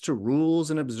adherence to rules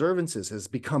and observances has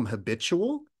become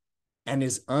habitual and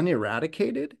is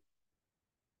uneradicated,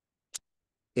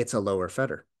 it's a lower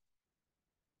fetter.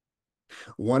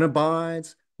 One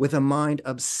abides with a mind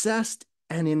obsessed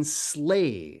and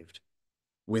enslaved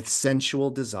with sensual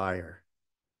desire.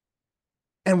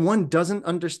 And one doesn't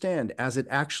understand, as it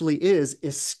actually is,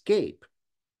 escape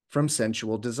from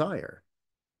sensual desire.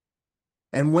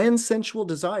 And when sensual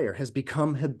desire has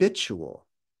become habitual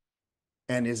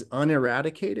and is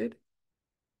uneradicated,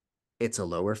 it's a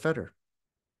lower fetter.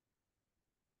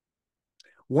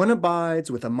 One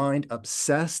abides with a mind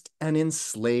obsessed and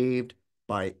enslaved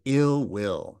by ill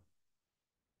will.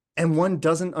 And one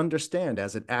doesn't understand,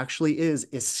 as it actually is,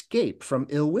 escape from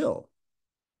ill will.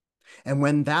 And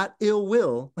when that ill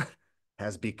will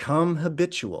has become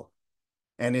habitual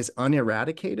and is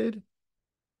uneradicated,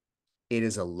 it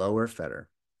is a lower fetter.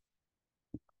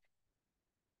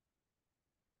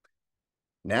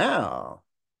 Now,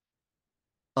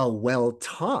 a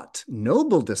well-taught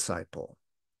noble disciple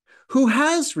who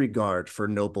has regard for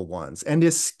noble ones and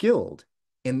is skilled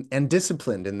in and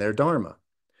disciplined in their Dharma,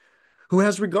 who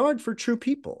has regard for true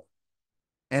people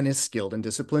and is skilled and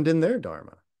disciplined in their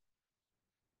Dharma.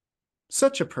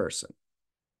 Such a person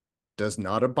does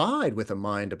not abide with a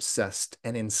mind obsessed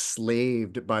and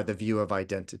enslaved by the view of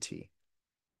identity.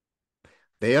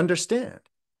 They understand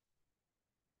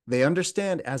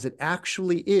as it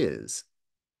actually is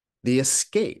the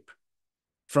escape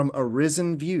from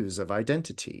arisen views of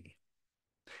identity.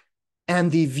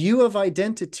 And the view of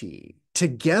identity,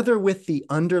 together with the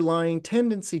underlying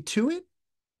tendency to it,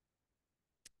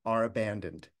 are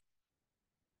abandoned.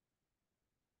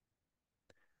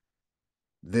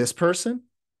 This person,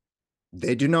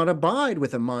 they do not abide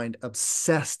with a mind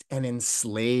obsessed and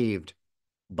enslaved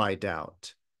by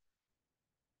doubt.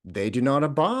 They do not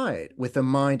abide with a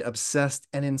mind obsessed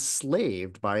and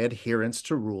enslaved by adherence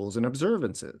to rules and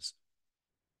observances.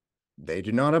 They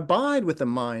do not abide with a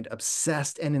mind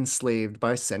obsessed and enslaved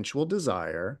by sensual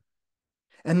desire,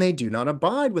 and they do not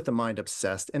abide with a mind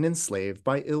obsessed and enslaved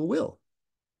by ill will.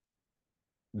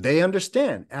 They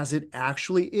understand, as it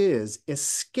actually is,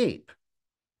 escape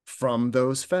from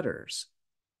those fetters.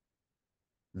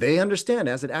 They understand,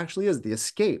 as it actually is, the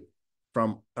escape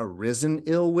from arisen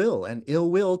ill will, and ill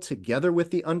will, together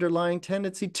with the underlying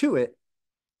tendency to it,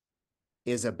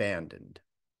 is abandoned.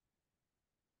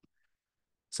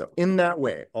 So in that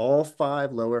way, all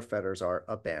 5 lower fetters are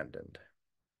abandoned.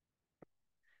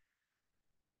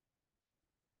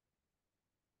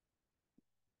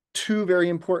 Two very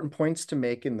important points to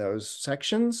make in those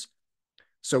sections.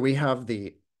 So we have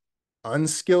the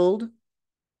unskilled,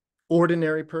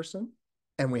 ordinary person,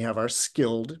 and we have our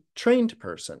skilled, trained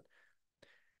person.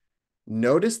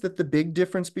 Notice that the big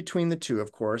difference between the two,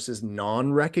 of course, is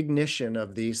non-recognition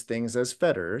of these things as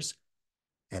fetters.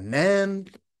 And then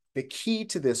the key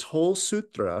to this whole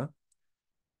sutra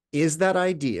is that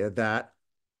idea that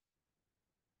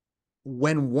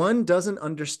when one doesn't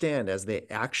understand, as they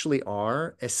actually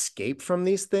are, escape from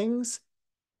these things,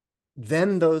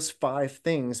 then those 5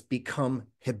 things become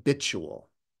habitual.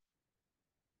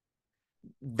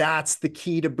 That's the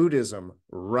key to Buddhism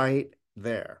right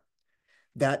there,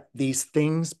 that these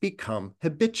things become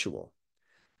habitual.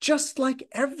 Just like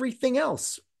everything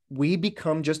else, we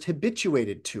become just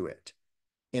habituated to it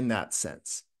in that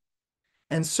sense.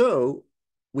 And so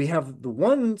we have the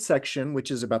one section,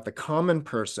 which is about the common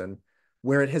person,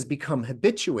 where it has become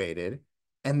habituated,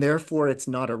 and therefore it's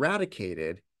not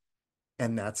eradicated,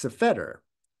 and that's a fetter.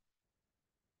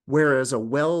 Whereas a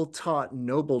well-taught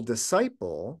noble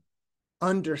disciple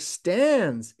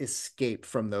understands escape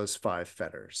from those 5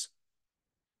 fetters.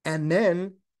 And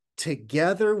then,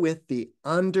 together with the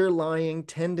underlying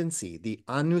tendency, the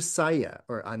anusaya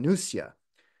or anusya,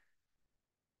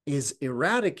 is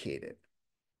eradicated.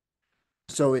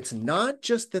 So it's not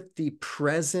just that the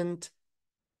present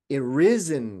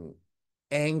arisen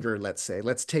anger, let's say,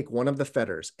 let's take one of the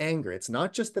fetters, anger. It's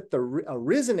not just that the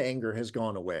arisen anger has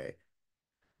gone away.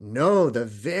 No, the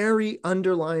very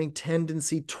underlying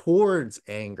tendency towards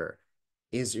anger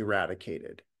is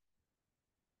eradicated.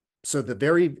 So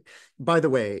by the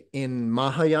way, in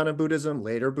Mahayana Buddhism,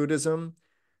 later Buddhism,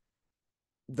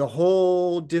 the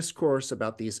whole discourse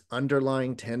about these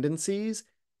underlying tendencies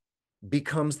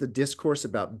becomes the discourse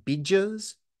about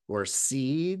bijas, or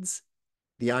seeds,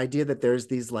 the idea that there's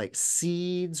these like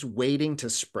seeds waiting to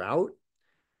sprout.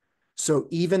 So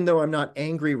even though I'm not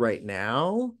angry right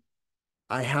now,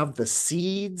 I have the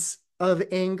seeds of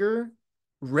anger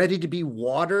ready to be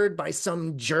watered by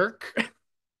some jerk.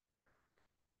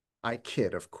 I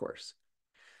kid, of course.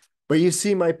 But you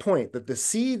see my point that the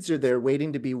seeds are there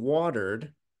waiting to be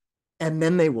watered and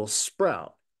then they will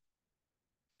sprout.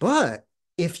 But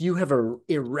if you have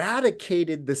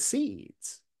eradicated the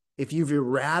seeds, if you've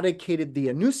eradicated the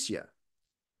anusya,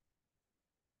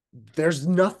 there's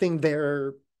nothing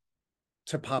there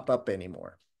to pop up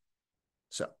anymore.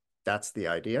 So that's the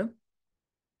idea.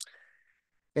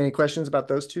 Any questions about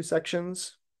those two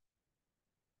sections?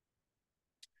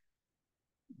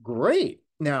 Great.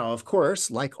 Now, of course,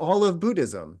 like all of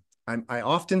Buddhism, I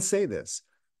often say this.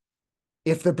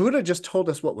 If the Buddha just told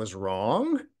us what was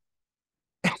wrong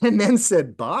and then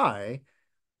said bye,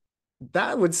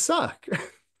 that would suck.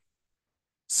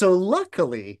 So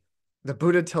luckily, the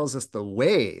Buddha tells us the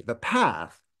way, the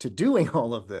path to doing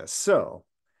all of this. So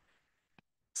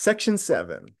section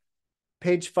 7,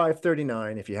 page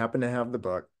 539, if you happen to have the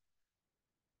book,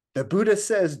 the Buddha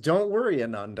says, don't worry,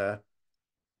 Ananda.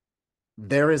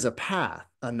 There is a path,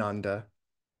 Ananda.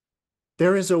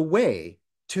 There is a way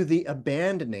to the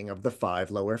abandoning of the 5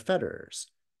 lower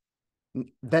fetters.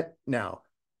 Now,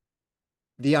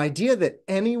 the idea that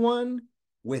anyone,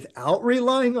 without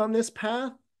relying on this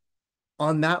path,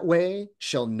 on that way,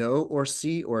 shall know or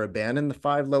see or abandon the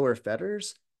 5 lower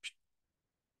fetters,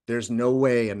 there's no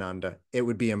way, Ananda. It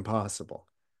would be impossible.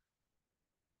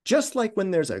 Just like when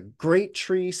there's a great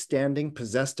tree standing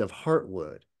possessed of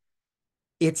heartwood,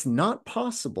 it's not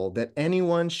possible that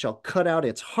anyone shall cut out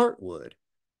its heartwood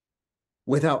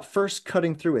without first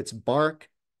cutting through its bark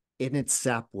and its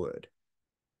sapwood.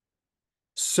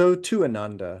 So too,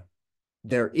 Ananda,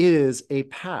 there is a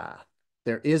path.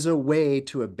 There is a way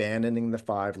to abandoning the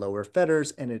 5 lower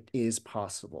fetters, and it is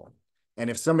possible.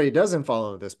 And if somebody doesn't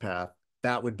follow this path,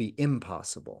 that would be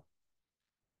impossible.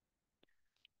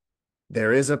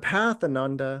 There is a path,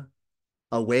 Ananda,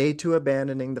 a way to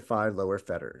abandoning the 5 lower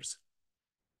fetters.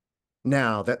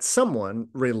 Now, that someone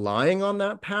relying on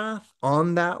that path,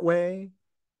 on that way,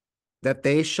 that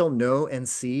they shall know and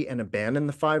see and abandon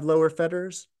the 5 lower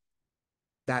fetters,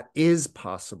 that is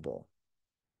possible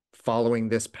following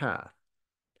this path.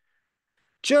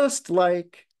 Just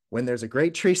like when there's a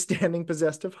great tree standing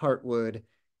possessed of heartwood,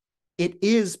 it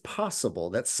is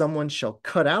possible that someone shall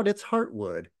cut out its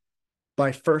heartwood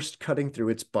by first cutting through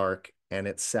its bark and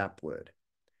its sapwood.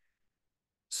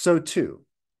 So too,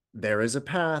 there is a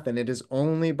path, and it is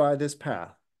only by this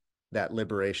path that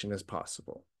liberation is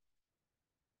possible.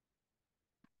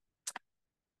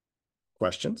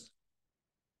 Questions?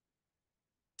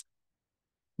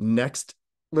 Next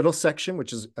little section,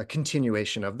 which is a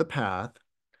continuation of the path,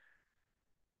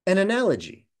 an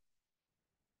analogy.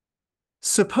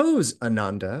 Suppose,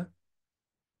 Ananda,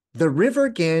 the river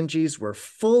Ganges were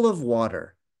full of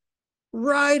water,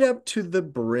 right up to the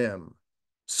brim,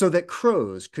 so that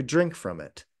crows could drink from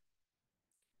it.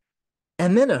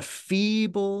 And then a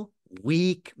feeble,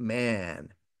 weak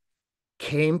man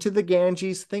came to the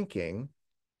Ganges thinking,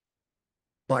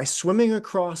 by swimming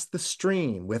across the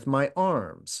stream with my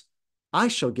arms, I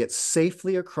shall get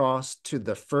safely across to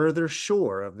the further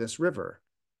shore of this river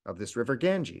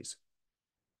Ganges.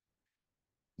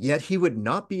 Yet he would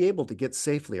not be able to get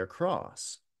safely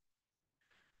across.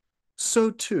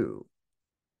 So too,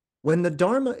 when the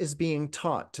Dharma is being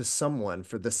taught to someone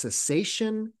for the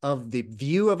cessation of the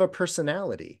view of a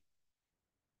personality,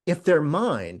 if their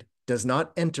mind does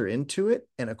not enter into it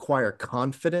and acquire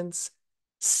confidence,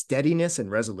 steadiness, and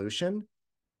resolution,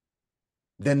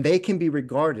 then they can be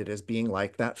regarded as being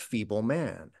like that feeble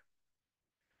man.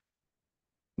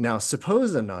 Now,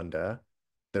 suppose, Ananda,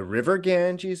 the river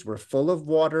Ganges were full of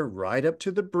water right up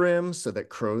to the brim so that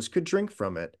crows could drink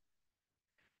from it.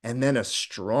 And then a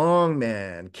strong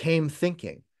man came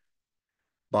thinking,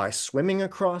 by swimming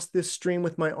across this stream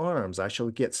with my arms, I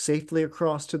shall get safely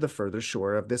across to the further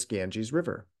shore of this Ganges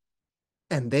river.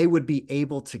 And they would be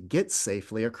able to get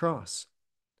safely across.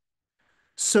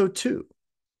 So too,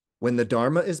 when the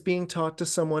Dharma is being taught to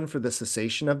someone for the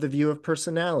cessation of the view of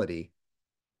personality,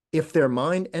 if their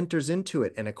mind enters into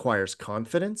it and acquires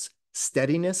confidence,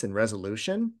 steadiness, and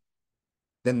resolution,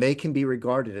 then they can be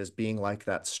regarded as being like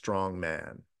that strong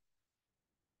man.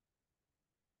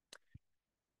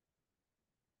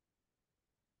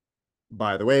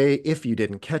 By the way, if you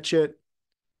didn't catch it,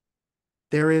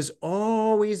 there is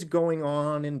always going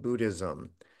on in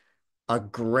Buddhism a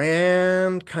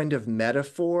grand kind of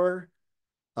metaphor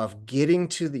of getting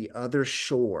to the other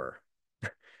shore,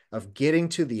 of getting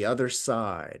to the other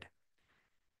side.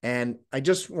 And I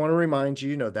just want to remind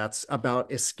you, that's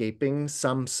about escaping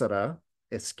samsara.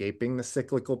 escaping the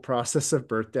cyclical process of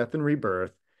birth, death, and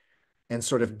rebirth, and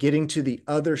sort of getting to the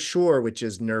other shore, which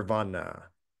is nirvana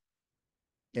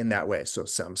in that way. So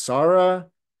samsara,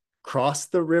 cross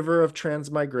the river of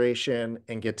transmigration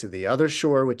and get to the other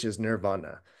shore, which is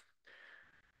nirvana.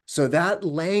 So that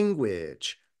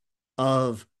language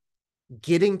of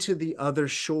getting to the other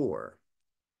shore,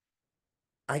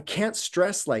 I can't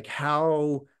stress like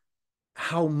how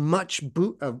much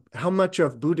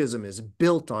of Buddhism is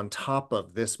built on top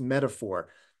of this metaphor,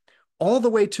 all the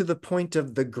way to the point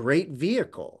of the great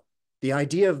vehicle. The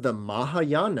idea of the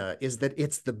Mahayana is that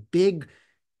it's the big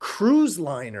cruise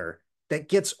liner that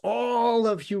gets all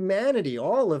of humanity,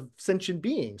 all of sentient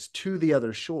beings to the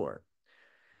other shore.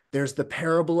 There's the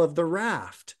parable of the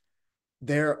raft.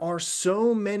 There are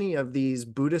so many of these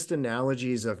Buddhist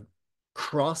analogies of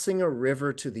crossing a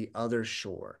river to the other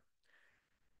shore.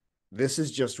 This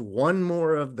is just one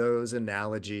more of those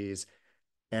analogies.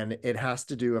 And it has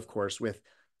to do, of course, with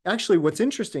actually what's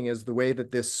interesting is the way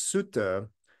that this sutta,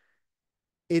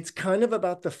 it's kind of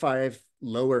about the 5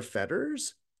 lower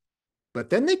fetters, but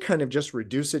then they kind of just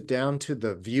reduce it down to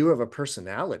the view of a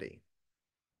personality.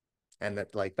 And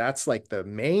that's like the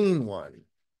main one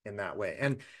in that way.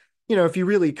 And, if you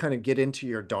really kind of get into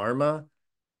your Dharma,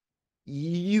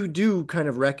 you do kind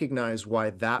of recognize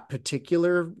why that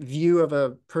particular view of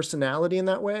a personality in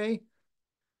that way,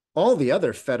 all the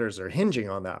other fetters are hinging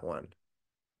on that one,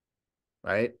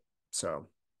 right? So,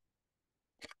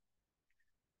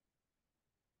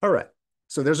 all right.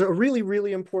 So there's a really,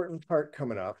 really important part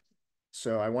coming up.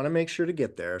 So I want to make sure to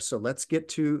get there. So let's get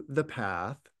to the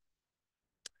path.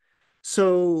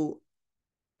 So,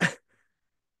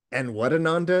 and what,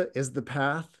 Ananda, is the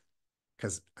path?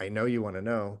 Because I know you want to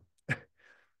know.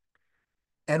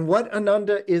 And what,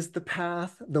 Ananda, is the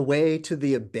path, the way to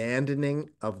the abandoning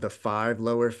of the 5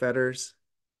 lower fetters?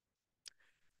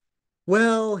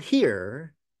 Well,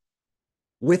 here,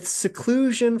 with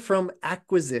seclusion from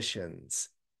acquisitions,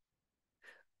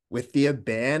 with the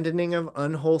abandoning of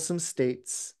unwholesome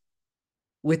states,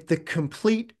 with the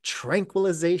complete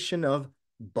tranquilization of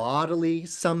bodily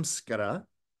samskara,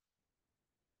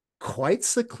 quite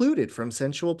secluded from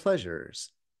sensual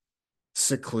pleasures,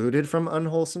 secluded from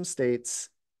unwholesome states,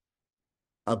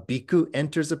 a bhikkhu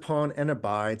enters upon and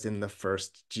abides in the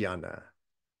first jhana,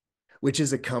 which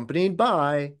is accompanied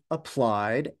by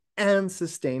applied and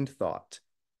sustained thought,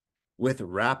 with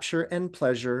rapture and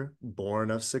pleasure born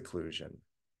of seclusion.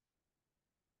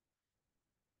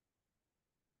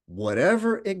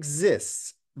 Whatever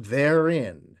exists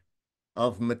therein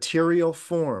of material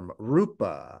form,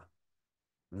 rupa,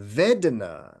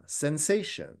 vedana,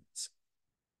 sensations,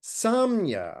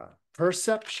 samya,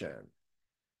 perception,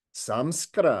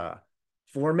 samskara,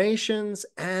 formations,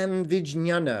 and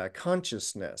vijnana,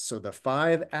 consciousness. So the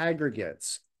 5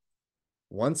 aggregates.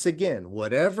 Once again,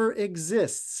 whatever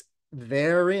exists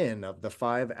therein of the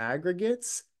 5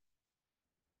 aggregates,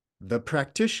 the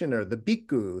practitioner, the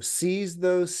bhikkhu, sees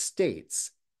those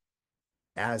states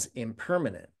as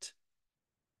impermanent,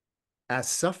 as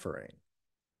suffering,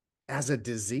 as a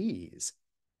disease,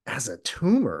 as a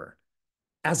tumor,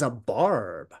 as a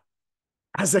barb,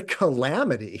 as a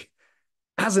calamity,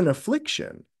 as an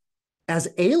affliction, as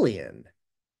alien,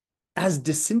 as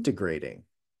disintegrating,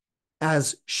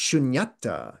 as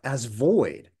shunyata, as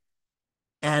void,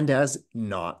 and as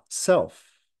not self.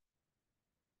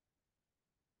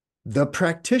 The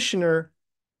practitioner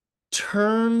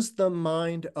turns the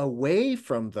mind away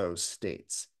from those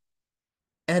states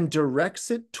and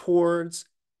directs it towards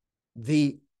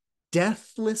the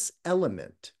deathless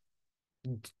element,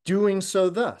 doing so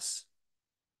thus,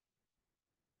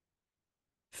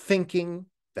 thinking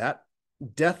that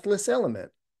deathless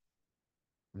element,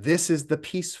 this is the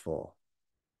peaceful,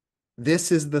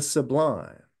 this is the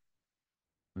sublime,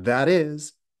 that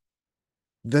is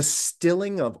the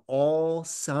stilling of all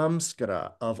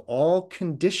samskara, of all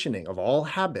conditioning, of all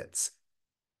habits.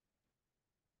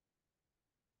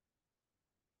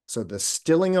 So the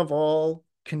stilling of all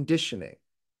conditioning,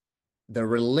 the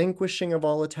relinquishing of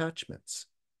all attachments,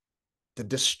 the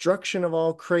destruction of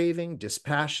all craving,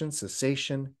 dispassion,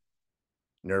 cessation,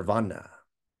 nirvana.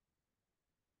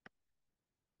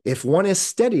 If one is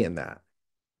steady in that,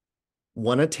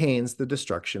 one attains the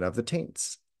destruction of the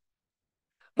taints.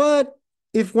 But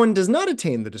if one does not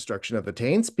attain the destruction of the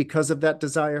taints because of that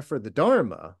desire for the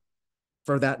Dharma,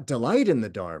 for that delight in the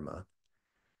Dharma,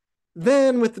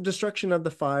 then with the destruction of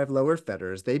the 5 lower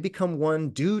fetters, they become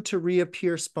one due to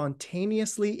reappear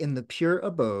spontaneously in the pure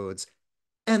abodes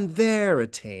and there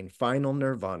attain final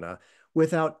nirvana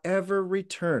without ever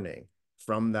returning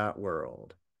from that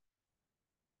world.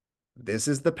 This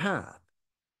is the path.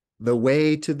 the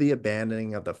way to the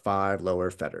abandoning of the 5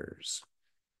 lower fetters.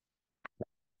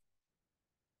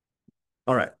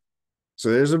 All right.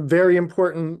 So there's a very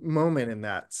important moment in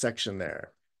that section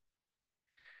there.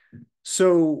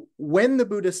 So when the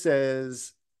Buddha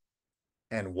says,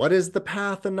 and what is the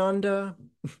path, Ananda?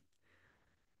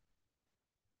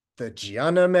 The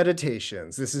jhana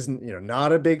meditations. This is,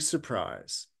 not a big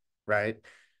surprise, right?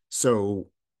 So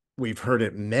we've heard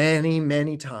it many,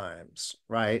 many times,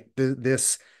 right?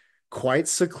 This quite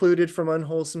secluded from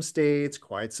unwholesome states,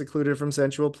 quite secluded from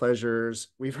sensual pleasures.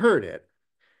 We've heard it.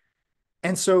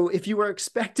 And so if you were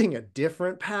expecting a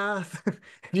different path, if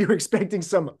you were expecting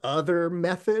some other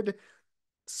method,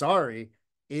 sorry,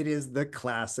 it is the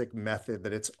classic method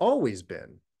that it's always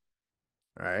been.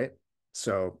 All right.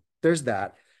 So there's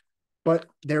that. But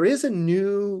there is a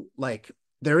new,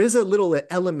 there is a little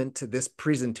element to this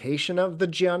presentation of the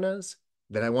jhanas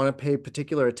that I want to pay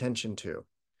particular attention to.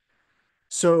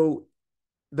 So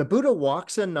the Buddha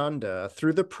walks Ananda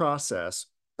through the process,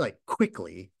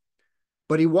 quickly,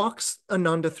 but he walks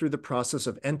Ananda through the process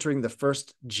of entering the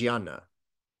first jhana,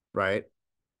 right?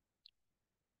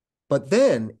 But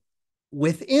then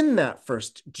within that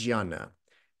first jhana,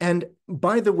 and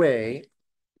by the way,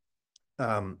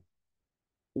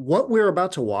 what we're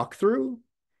about to walk through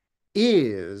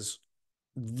is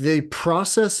the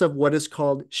process of what is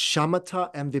called shamatha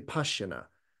and vipassana,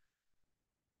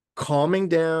 calming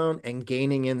down and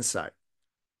gaining insight.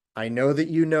 I know that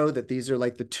you know that these are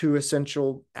like the 2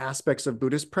 essential aspects of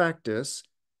Buddhist practice.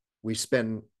 We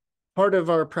spend part of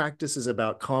our practice is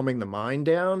about calming the mind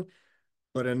down,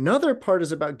 but another part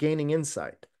is about gaining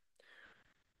insight.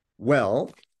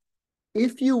 Well,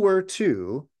 if you were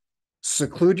to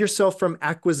seclude yourself from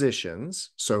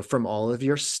acquisitions, so from all of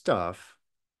your stuff,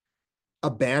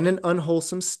 abandon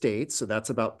unwholesome states, so that's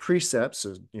about precepts,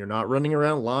 so you're not running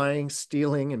around lying,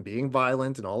 stealing, and being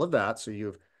violent and all of that, so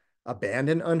you've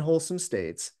abandoned unwholesome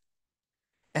states,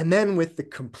 and then with the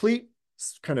complete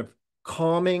kind of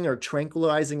calming or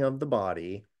tranquilizing of the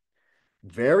body,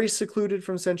 very secluded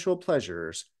from sensual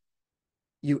pleasures,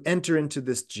 you enter into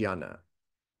this jhana.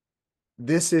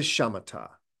 This is shamatha.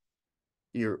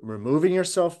 You're removing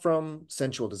yourself from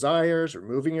sensual desires,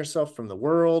 removing yourself from the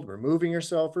world, removing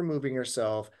yourself,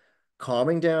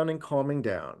 calming down and calming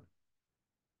down.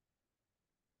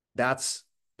 That's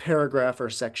paragraph or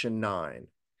section 9.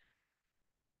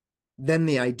 Then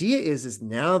the idea is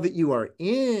now that you are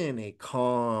in a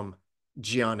calm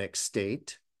jhanic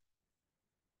state,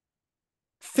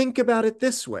 think about it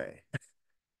this way.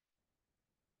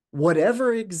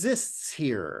 Whatever exists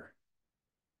here,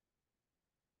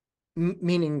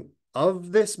 meaning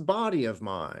of this body of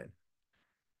mine,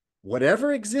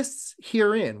 whatever exists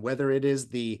herein, whether it is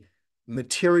the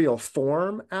material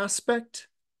form aspect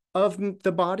of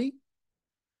the body,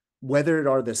 whether it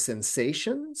are the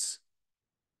sensations,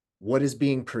 what is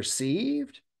being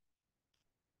perceived,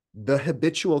 the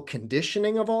habitual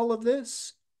conditioning of all of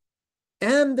this,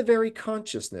 and the very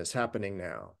consciousness happening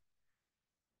now.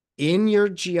 In your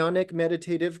jhanic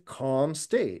meditative calm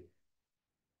state,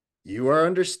 you are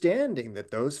understanding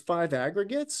that those 5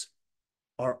 aggregates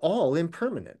are all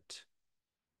impermanent.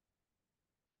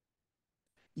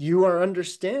 You are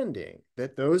understanding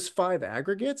that those 5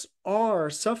 aggregates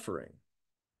are suffering.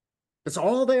 That's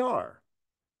all they are.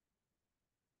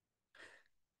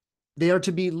 They are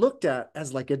to be looked at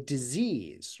as like a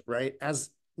disease, right? As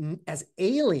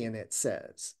alien, it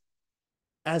says,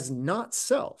 as not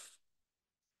self.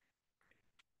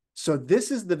 So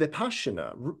this is the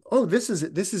vipassana. Oh, this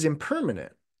is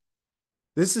impermanent.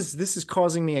 This is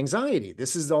causing me anxiety.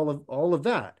 This is all of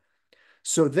that.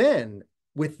 So then,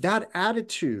 with that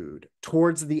attitude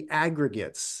towards the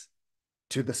aggregates,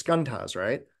 to the skandhas,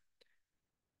 right?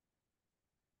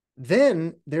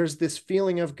 Then there's this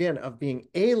feeling of, again, of being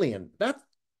alien.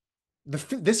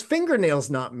 This fingernail's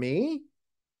not me.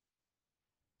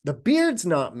 The beard's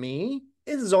not me.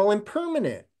 It is all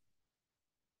impermanent.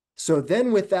 So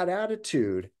then with that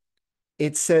attitude,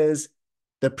 it says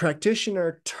the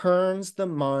practitioner turns the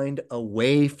mind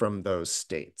away from those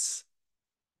states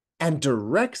and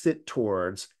directs it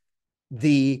towards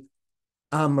the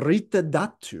amrita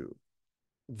dhatu,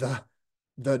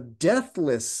 the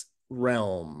deathless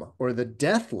realm, or the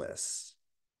deathless.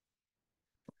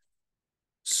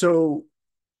 So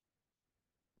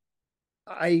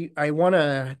I want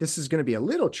to, this is going to be a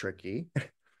little tricky.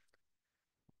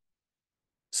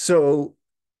 So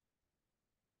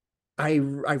I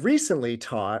recently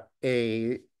taught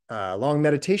a long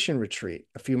meditation retreat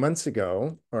a few months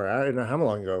ago, or I don't know how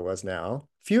long ago it was now.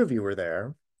 A few of you were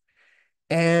there.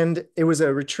 And it was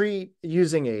a retreat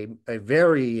using a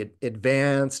very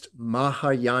advanced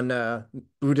Mahayana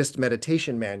Buddhist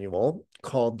meditation manual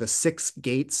called The Six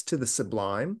Gates to the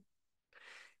Sublime.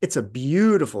 It's a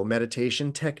beautiful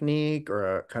meditation technique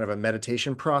or a kind of a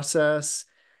meditation process.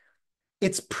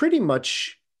 It's pretty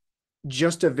much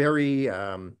just a very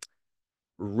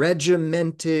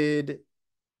regimented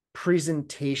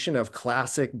presentation of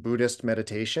classic Buddhist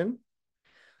meditation.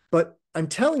 But I'm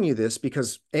telling you this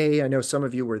because A, I know some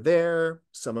of you were there.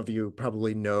 Some of you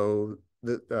probably know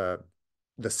the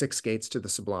six gates to the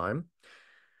sublime.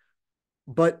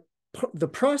 But the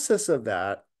process of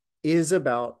that is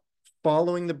about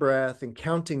following the breath and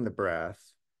counting the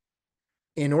breath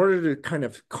in order to kind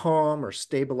of calm or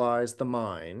stabilize the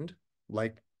mind,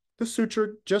 like the sutra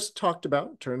just talked about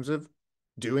in terms of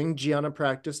doing jhana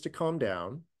practice to calm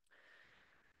down.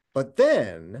 But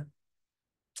then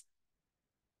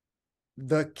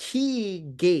the key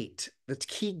gate, the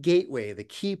key gateway, the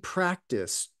key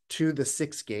practice to the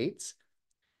six gates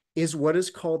is what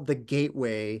is called the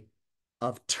gateway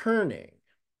of turning.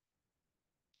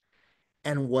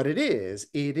 And what it is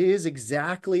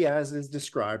exactly as is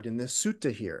described in this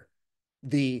sutta here.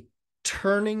 The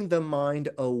turning the mind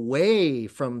away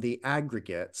from the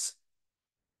aggregates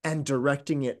and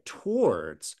directing it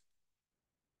towards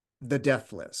the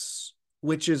deathless,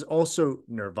 which is also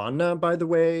nirvana, by the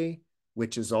way,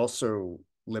 which is also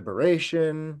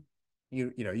liberation,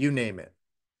 you know, you name it.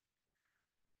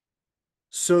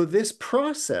 So this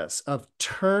process of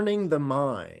turning the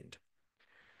mind,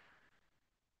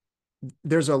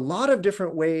 there's a lot of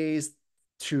different ways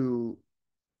to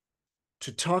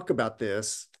talk about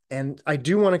this. And I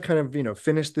do want to kind of, you know,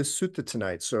 finish this sutta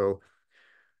tonight. So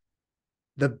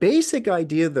the basic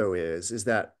idea though is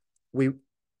that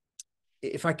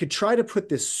if I could try to put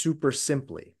this super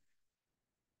simply,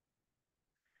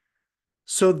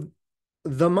 so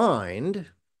the mind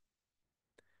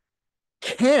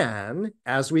can,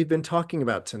 as we've been talking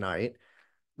about tonight,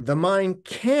 the mind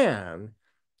can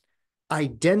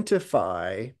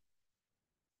identify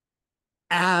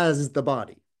as the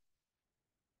body,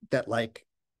 that like,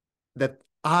 that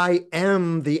I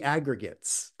am the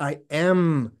aggregates, I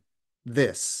am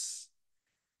this.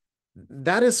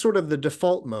 That is sort of the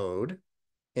default mode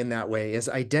in that way, is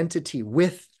identity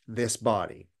with this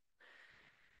body.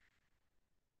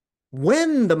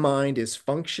 When the mind is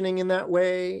functioning in that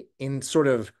way, in sort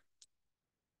of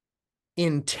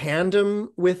in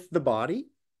tandem with the body,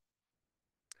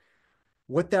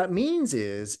 what that means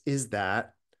is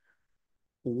that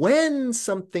when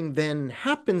something then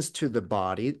happens to the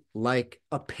body, like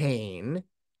a pain,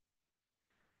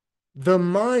 the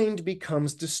mind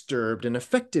becomes disturbed and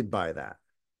affected by that.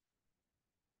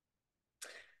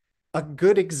 A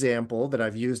good example that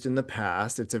I've used in the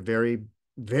past, it's a very,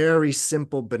 very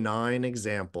simple, benign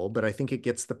example, but I think it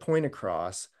gets the point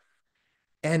across.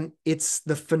 And it's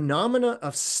the phenomena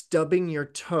of stubbing your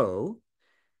toe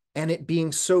and it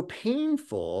being so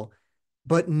painful,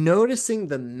 but noticing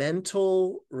the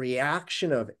mental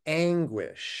reaction of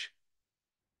anguish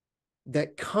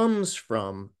that comes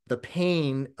from the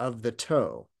pain of the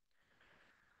toe.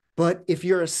 But if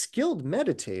you're a skilled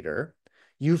meditator,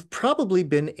 you've probably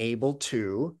been able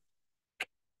to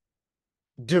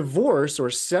divorce or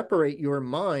separate your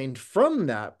mind from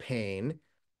that pain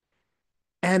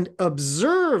and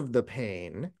observe the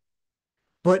pain,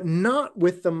 but not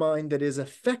with the mind that is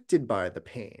affected by the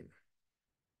pain.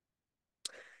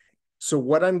 So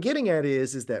what I'm getting at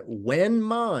is that when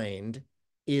mind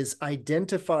is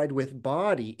identified with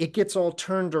body, it gets all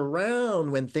turned around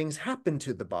when things happen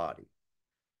to the body.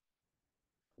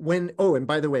 Oh, and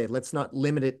by the way, let's not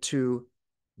limit it to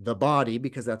the body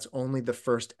because that's only the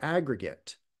first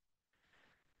aggregate.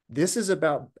 This is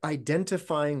about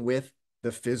identifying with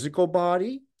the physical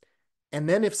body. And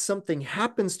then if something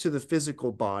happens to the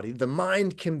physical body, the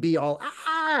mind can be all,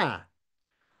 ah!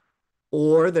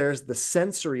 Or there's the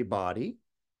sensory body,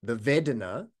 the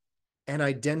Vedana, and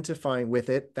identifying with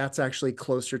it. That's actually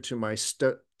closer to my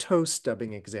toe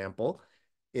stubbing example,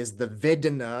 is the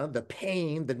Vedana, the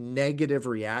pain, the negative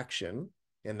reaction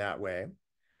in that way.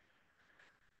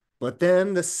 But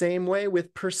then the same way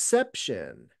with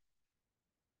perception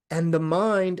and the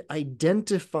mind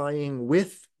identifying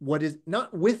with what is,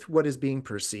 not with what is being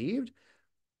perceived,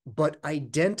 but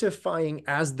identifying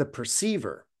as the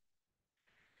perceiver.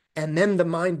 And then the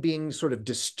mind being sort of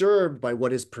disturbed by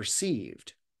what is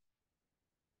perceived.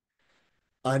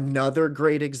 Another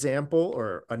great example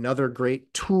or another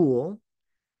great tool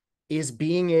is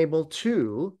being able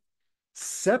to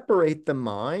separate the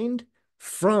mind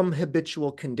from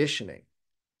habitual conditioning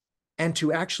and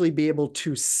to actually be able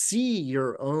to see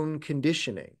your own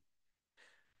conditioning.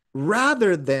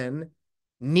 rather than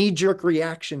knee-jerk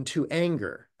reaction to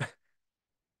anger.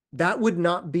 That would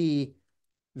not be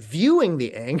viewing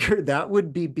the anger, that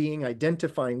would be being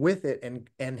identifying with it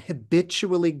and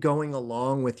habitually going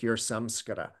along with your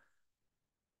samskara.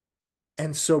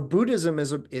 And so Buddhism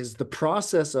is the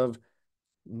process of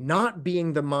not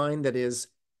being the mind that is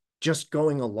just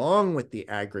going along with the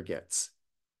aggregates,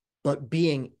 but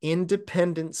being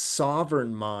independent,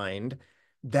 sovereign mind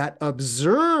that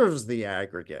observes the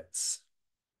aggregates.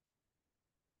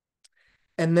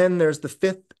 And then there's the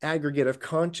fifth aggregate of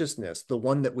consciousness, the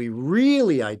one that we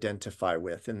really identify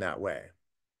with in that way,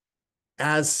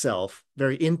 as self,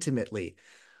 very intimately.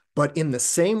 But in the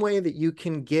same way that you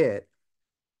can get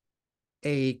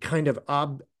a kind of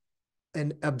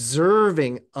an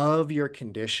observing of your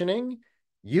conditioning,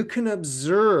 you can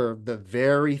observe the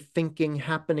very thinking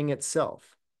happening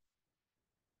itself.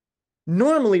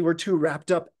 Normally, we're too wrapped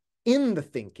up in the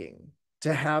thinking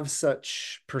to have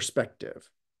such perspective.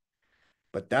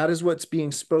 But that is what's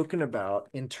being spoken about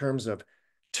in terms of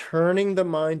turning the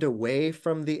mind away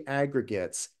from the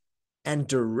aggregates and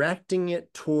directing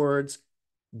it towards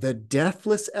the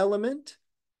deathless element,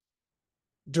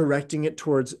 directing it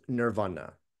towards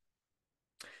nirvana.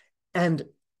 And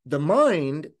the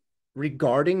mind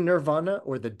regarding nirvana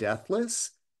or the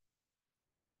deathless,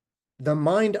 the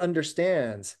mind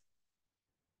understands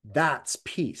that's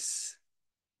peace,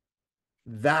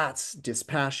 that's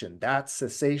dispassion, that's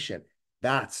cessation,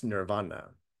 that's nirvana.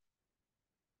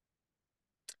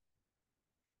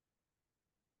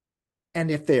 And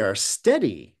if they are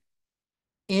steady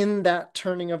in that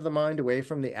turning of the mind away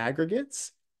from the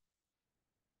aggregates,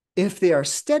 if they are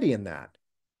steady in that,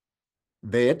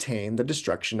 they attain the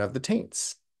destruction of the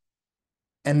taints.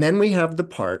 And then we have the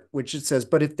part which it says,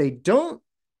 but if they don't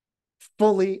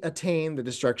fully attain the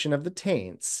destruction of the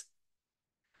taints,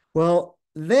 well,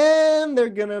 then they're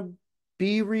going to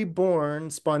be reborn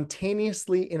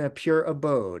spontaneously in a pure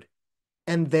abode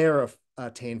and there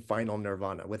attain final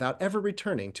nirvana without ever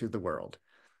returning to the world.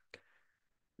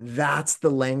 That's the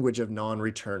language of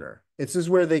non-returner. This is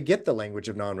where they get the language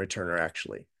of non-returner,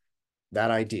 actually, that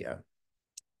idea.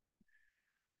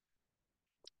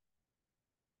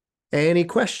 Any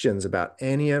questions about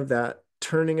any of that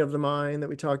turning of the mind that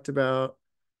we talked about?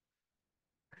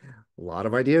 A lot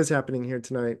of ideas happening here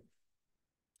tonight.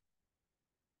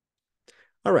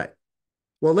 All right.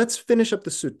 Well, let's finish up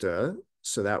the sutta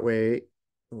so that way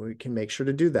we can make sure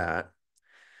to do that.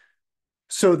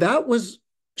 So that was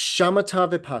shamatha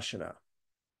vipassana,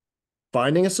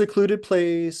 finding a secluded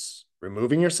place,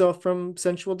 removing yourself from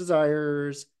sensual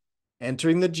desires,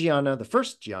 entering the jhana, the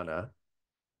first jhana,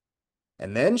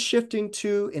 and then shifting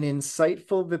to an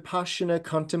insightful vipassana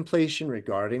contemplation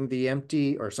regarding the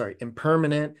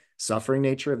impermanent, suffering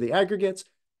nature of the aggregates,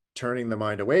 turning the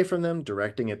mind away from them,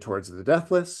 directing it towards the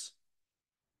deathless.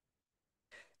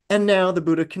 And now the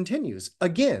Buddha continues,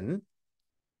 again,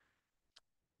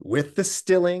 with the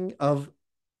stilling of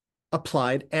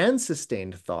applied and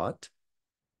sustained thought.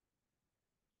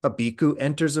 A bhikkhu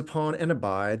enters upon and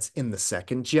abides in the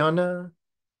second jhana.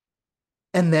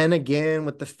 And then again,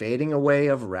 with the fading away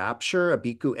of rapture, a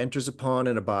bhikkhu enters upon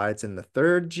and abides in the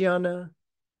third jhana.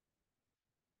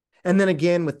 And then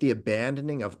again, with the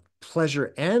abandoning of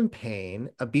pleasure and pain,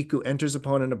 a bhikkhu enters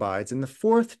upon and abides in the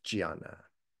fourth jhana,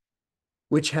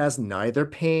 which has neither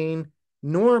pain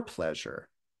nor pleasure,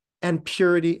 and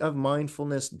purity of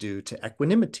mindfulness due to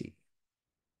equanimity.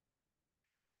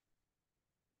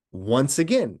 Once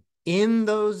again, in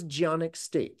those jhanic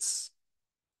states,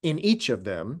 in each of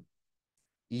them,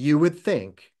 you would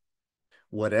think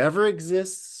whatever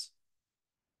exists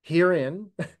herein,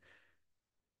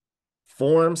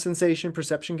 form, sensation,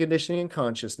 perception, conditioning, and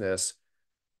consciousness,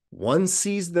 one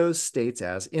sees those states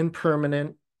as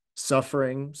impermanent,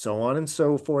 suffering, so on and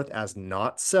so forth, as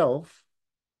not self,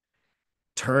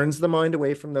 turns the mind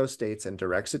away from those states and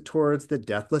directs it towards the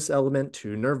deathless element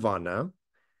to nirvana.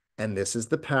 And this is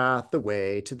the path, the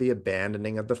way to the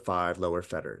abandoning of the 5 lower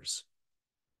fetters.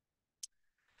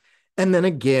 And then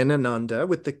again, Ananda,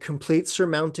 with the complete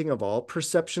surmounting of all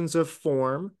perceptions of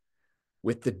form,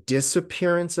 with the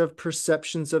disappearance of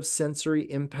perceptions of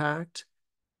sensory impact,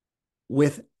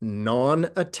 with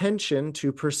non-attention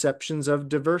to perceptions of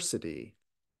diversity.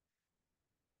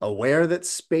 Aware that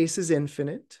space is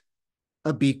infinite,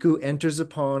 a bhikkhu enters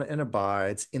upon and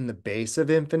abides in the base of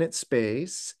infinite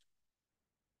space.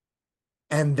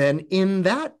 And then in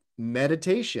that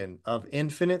meditation of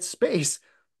infinite space,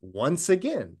 once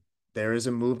again, there is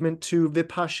a movement to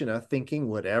vipassana, thinking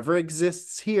whatever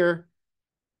exists here,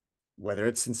 whether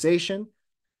it's sensation,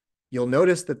 you'll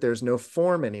notice that there's no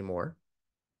form anymore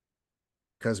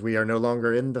because we are no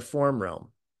longer in the form realm.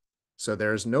 So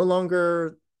there's no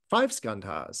longer 5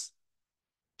 skandhas,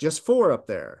 just 4 up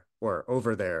there or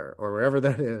over there or wherever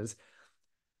that is.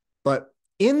 But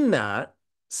in that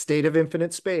state of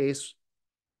infinite space,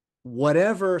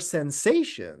 whatever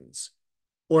sensations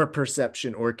or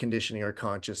perception or conditioning or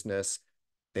consciousness,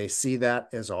 they see that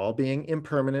as all being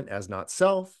impermanent, as not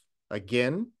self.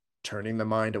 Again, turning the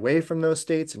mind away from those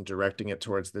states and directing it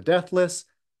towards the deathless.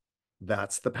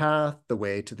 That's the path, the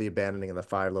way to the abandoning of the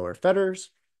 5 lower fetters.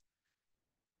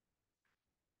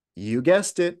 You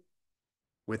guessed it,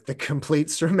 with the complete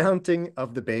surmounting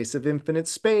of the base of infinite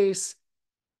space,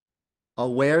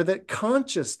 aware that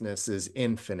consciousness is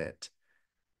infinite.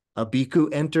 A bhikkhu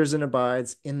enters and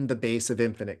abides in the base of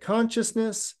infinite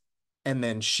consciousness, and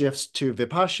then shifts to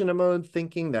vipassana mode,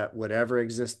 thinking that whatever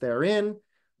exists therein,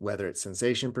 whether it's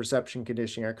sensation, perception,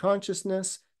 conditioning, or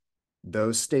consciousness,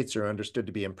 those states are understood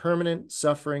to be impermanent,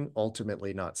 suffering,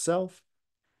 ultimately not self.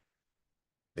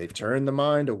 They turn the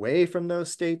mind away from those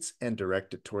states and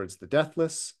direct it towards the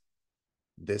deathless.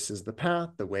 This is the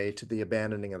path, the way to the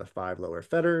abandoning of the 5 lower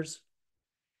fetters.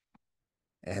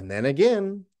 And then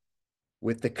again,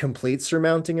 with the complete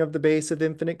surmounting of the base of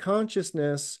infinite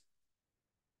consciousness,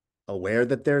 aware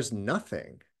that there's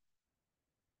nothing,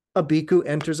 a bhikkhu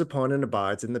enters upon and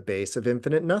abides in the base of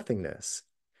infinite nothingness.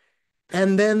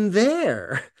 And then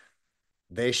there,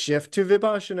 they shift to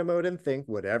vipassana mode and think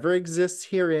whatever exists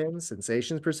herein,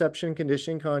 sensations, perception,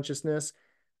 conditioning, consciousness,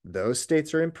 those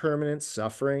states are impermanent,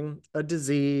 suffering, a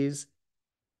disease,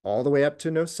 all the way up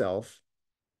to no self.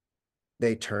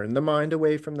 They turn the mind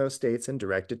away from those states and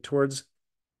direct it towards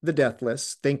the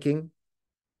deathless, thinking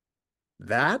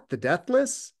that the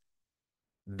deathless,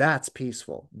 that's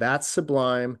peaceful, that's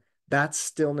sublime, that's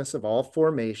stillness of all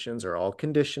formations or all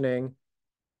conditioning.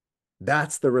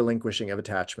 That's the relinquishing of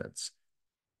attachments.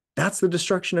 That's the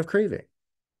destruction of craving,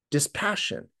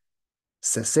 dispassion,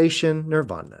 cessation,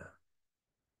 nirvana.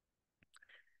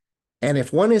 And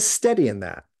if one is steady in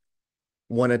that,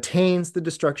 one attains the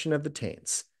destruction of the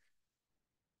taints.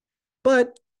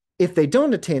 But if they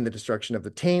don't attain the destruction of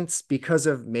the taints because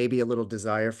of maybe a little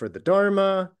desire for the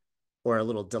Dharma or a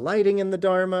little delighting in the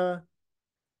Dharma,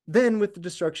 then with the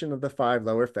destruction of the 5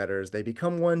 lower fetters, they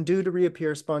become one due to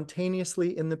reappear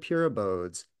spontaneously in the pure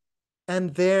abodes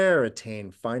and there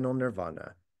attain final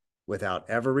nirvana without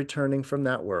ever returning from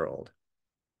that world.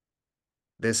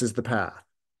 This is the path,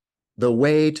 the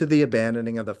way to the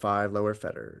abandoning of the 5 lower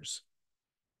fetters.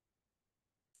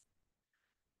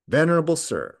 Venerable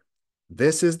Sir,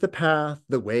 this is the path,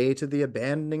 the way to the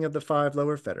abandoning of the 5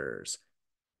 lower fetters.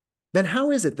 Then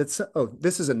how is it that,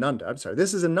 this is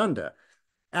Ananda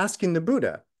asking the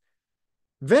Buddha,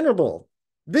 Venerable,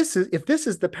 if this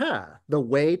is the path, the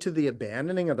way to the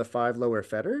abandoning of the 5 lower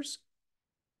fetters,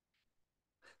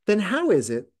 then how is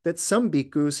it that some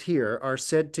bhikkhus here are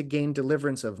said to gain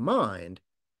deliverance of mind,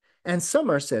 and some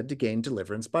are said to gain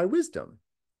deliverance by wisdom?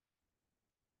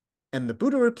 And the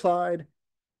Buddha replied,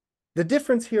 the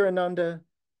difference here, Ananda,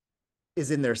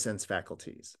 is in their sense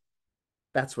faculties.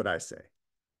 That's what I say.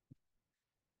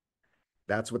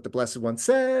 That's what the Blessed One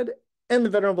said, and the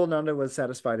Venerable Ananda was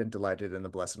satisfied and delighted in the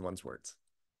Blessed One's words.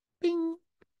 Bing.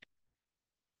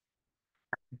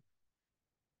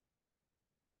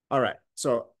 All right,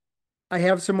 so I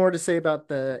have some more to say about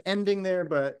the ending there,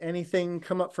 but anything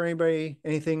come up for anybody?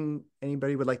 Anything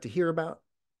anybody would like to hear about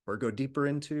or go deeper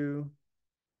into?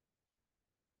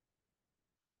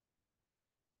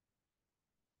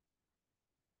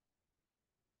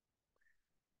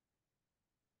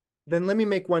 Then let me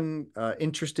make one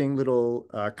interesting little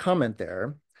comment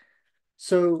there.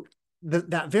 So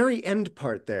that very end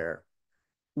part there,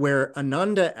 where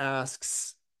Ananda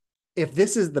asks, if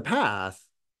this is the path,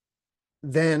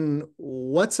 then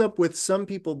what's up with some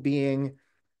people being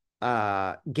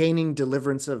gaining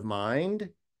deliverance of mind?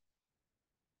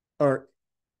 Or,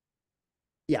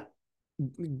 yeah,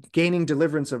 gaining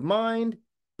deliverance of mind,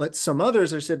 but some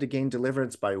others are said to gain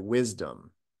deliverance by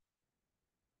wisdom.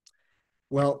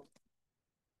 Well,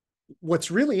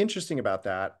 what's really interesting about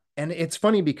that, and it's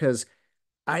funny because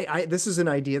this is an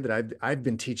idea that I've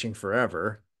been teaching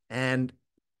forever, and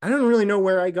I don't really know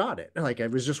where I got it. Like,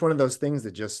 it was just one of those things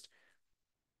that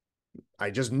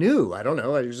I just knew. I don't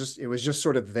know. It was just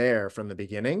sort of there from the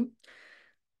beginning.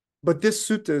 But this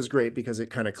sutta is great because it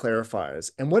kind of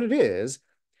clarifies. And what it is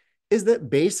that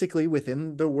basically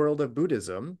within the world of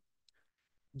Buddhism,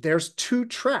 there's 2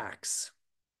 tracks.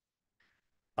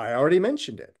 I already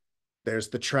mentioned it. There's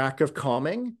the track of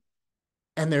calming,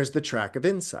 and there's the track of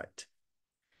insight.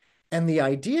 And the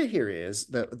idea here is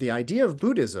that the idea of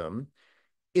Buddhism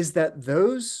is that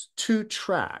those 2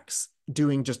 tracks,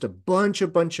 doing just a bunch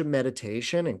of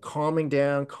meditation and calming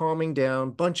down,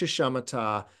 bunch of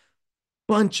shamatha,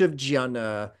 bunch of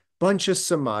jhana, bunch of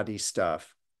samadhi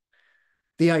stuff.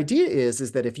 The idea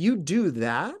is that if you do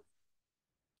that,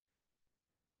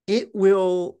 it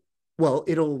will, well,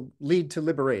 it'll lead to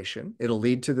liberation. It'll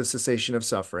lead to the cessation of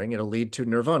suffering. It'll lead to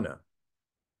nirvana,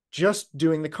 just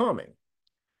doing the calming.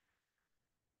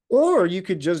 Or you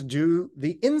could just do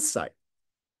the insight.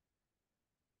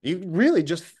 You really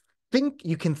just think,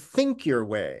 you can think your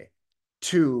way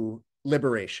to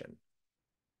liberation.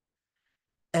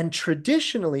 And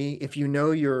traditionally, if you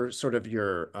know your sort of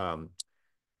your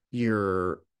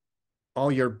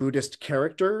all your Buddhist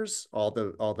characters, all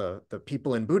the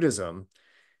people in Buddhism,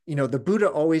 you know, the Buddha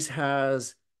always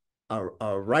has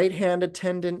a right hand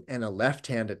attendant and a left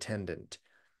hand attendant.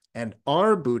 And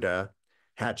our Buddha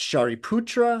had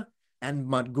Shariputra and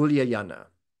Madhgulyayana.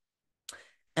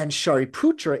 And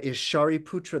Shariputra is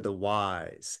Shariputra the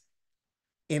wise,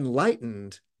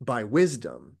 enlightened by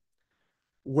wisdom.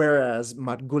 Whereas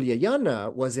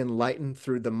Madhgulyayana was enlightened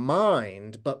through the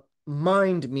mind, but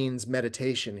mind means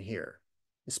meditation here.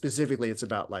 Specifically, it's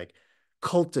about like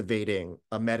cultivating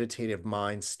a meditative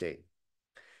mind state.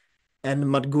 And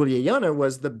Madhgulyayana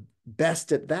was the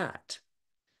best at that.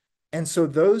 And so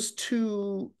those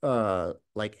two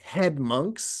like head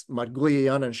monks,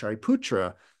 Madhgulyayana and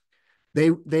Shariputra,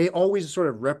 they always sort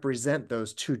of represent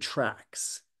those two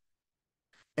tracks.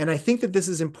 And I think that this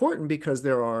is important because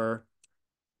there are,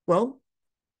 well,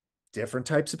 different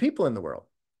types of people in the world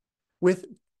with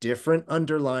different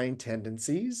underlying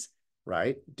tendencies,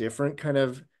 right? Different kind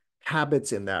of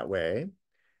habits in that way.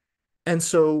 And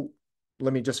so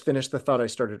let me just finish the thought I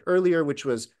started earlier, which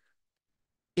was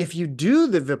if you do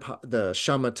the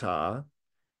shamatha,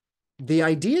 the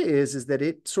idea is that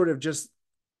it sort of just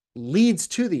leads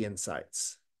to the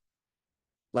insights.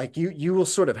 Like you will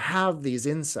sort of have these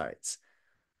insights.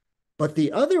 But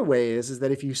the other way is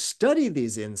that if you study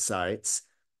these insights,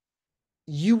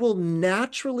 you will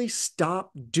naturally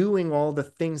stop doing all the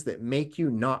things that make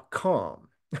you not calm.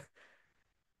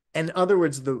 In other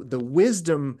words, the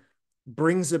wisdom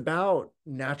brings about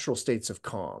natural states of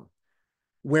calm,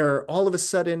 where all of a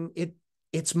sudden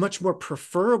it's much more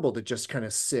preferable to just kind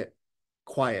of sit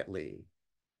quietly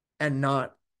and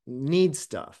not need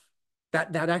stuff.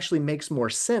 That actually makes more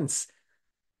sense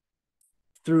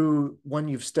through when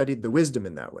you've studied the wisdom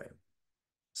in that way.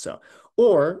 So,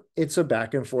 or it's a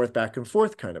back and forth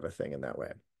kind of a thing in that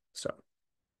way. So,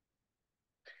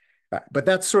 but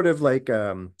that's sort of like,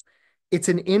 it's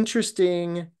an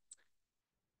interesting,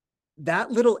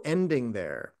 that little ending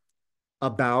there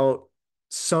about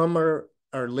some are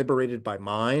liberated by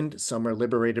mind, some are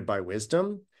liberated by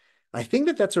wisdom. I think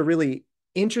that that's a really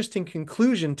interesting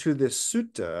conclusion to this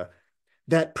sutta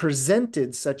that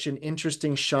presented such an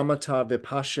interesting shamatha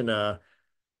vipassana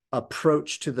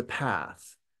approach to the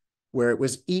path, where it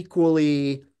was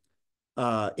equally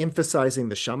emphasizing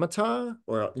the shamatha,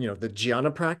 or the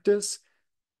jhana practice,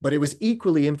 but it was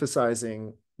equally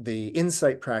emphasizing the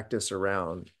insight practice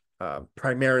around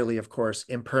primarily, of course,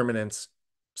 impermanence,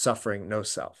 suffering, no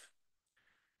self.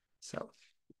 So,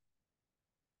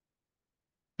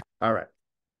 all right.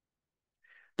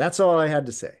 That's all I had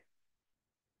to say.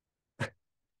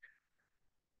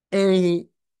 Any,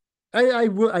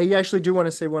 I actually do want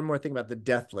to say one more thing about the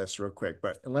death list real quick,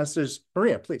 but unless there's,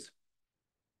 Maria, please.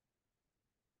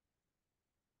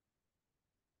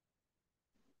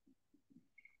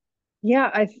 Yeah,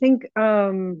 I think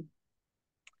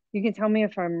you can tell me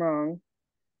if I'm wrong,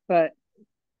 but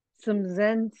some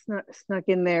Zen snuck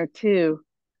in there too.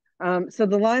 So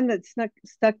the line that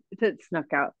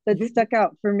stuck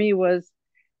out for me was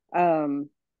um,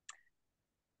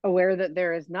 aware that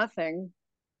there is nothing,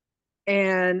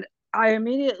 and I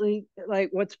immediately, like,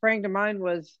 what sprang to mind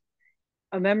was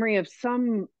a memory of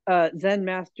some Zen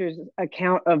master's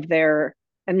account of their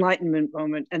enlightenment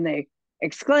moment, and they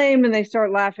exclaim and they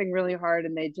start laughing really hard,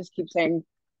 and they just keep saying,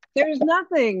 "There's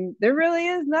nothing. There really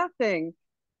is nothing."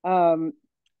 Um,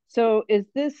 so is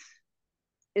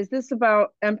this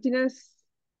about emptiness?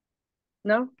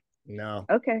 No. No,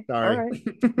 Okay. All sorry.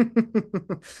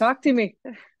 right. Talk to me.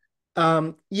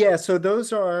 Yeah, so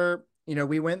those are,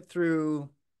 we went through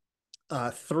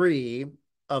three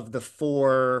of the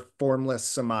four formless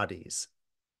samadhis.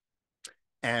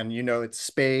 And, it's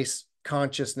space,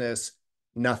 consciousness,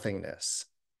 nothingness.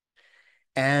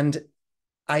 And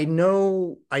I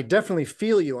definitely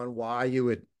feel you on why you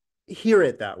would hear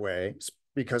it that way,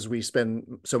 because we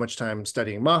spend so much time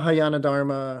studying Mahayana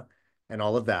Dharma and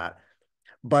all of that.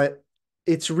 But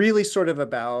it's really sort of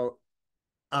about,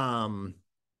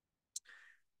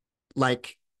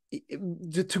 like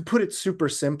to put it super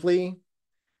simply,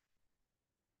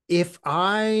 if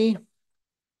I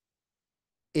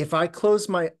close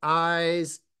my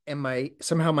eyes and my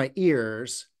somehow my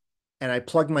ears and I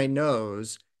plug my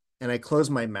nose and I close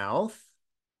my mouth,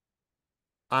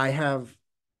 I have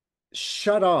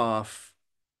shut off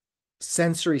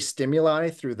sensory stimuli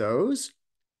through those,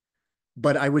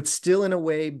 but I would still in a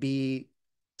way be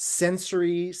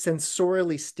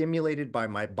sensorially stimulated by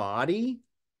my body,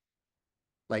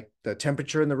 like the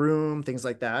temperature in the room, things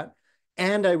like that.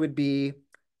 And I would be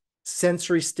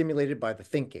sensory stimulated by the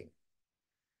thinking.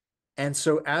 And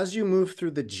so as you move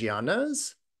through the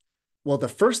jhanas, well, the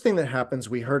first thing that happens,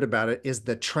 we heard about it, is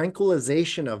the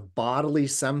tranquilization of bodily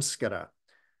samskara.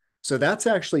 So that's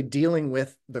actually dealing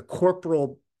with the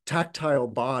corporal tactile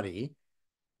body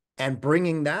and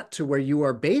bringing that to where you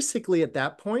are basically at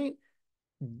that point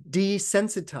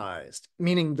desensitized,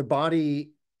 meaning the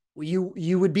body,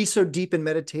 you would be so deep in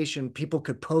meditation, people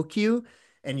could poke you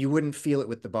and you wouldn't feel it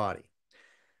with the body.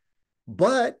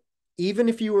 But even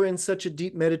if you were in such a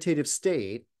deep meditative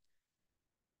state,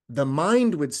 the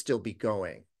mind would still be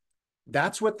going.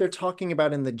 That's what they're talking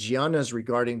about in the jhanas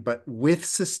regarding, but with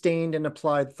sustained and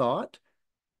applied thought.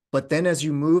 But then as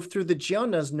you move through the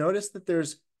jhanas, notice that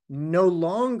there's no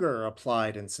longer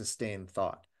applied and sustained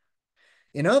thought.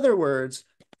 In other words,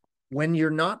 when you're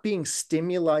not being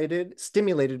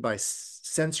stimulated by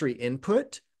sensory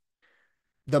input,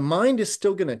 the mind is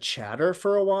still going to chatter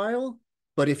for a while.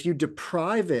 But if you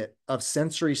deprive it of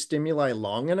sensory stimuli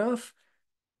long enough,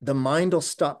 the mind will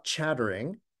stop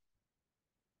chattering.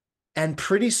 And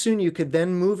pretty soon you could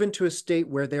then move into a state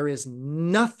where there is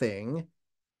nothing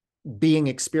being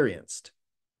experienced.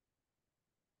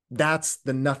 That's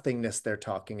the nothingness they're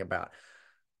talking about.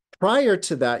 Prior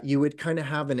to that, you would kind of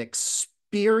have an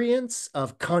experience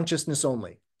of consciousness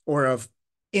only, or of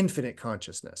infinite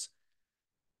consciousness.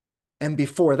 And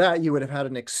before that, you would have had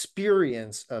an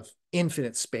experience of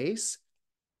infinite space.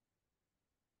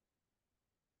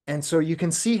 And so you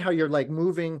can see how you're like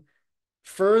moving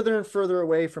further and further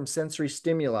away from sensory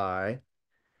stimuli.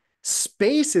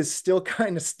 Space is still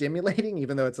kind of stimulating,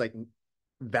 even though it's like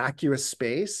vacuous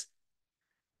space.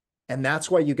 And that's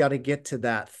why you got to get to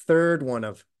that third one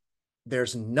of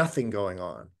there's nothing going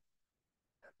on,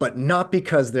 but not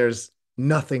because there's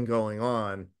nothing going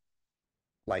on,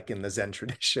 like in the Zen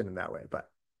tradition in that way, but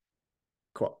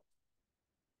cool.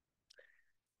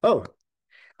 Oh,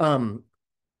 um,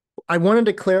 I wanted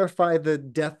to clarify the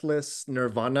deathless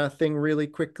nirvana thing really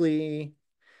quickly.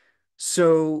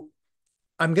 So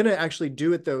I'm going to actually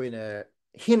do it though in a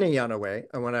Hinayana way.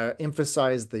 I want to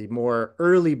emphasize the more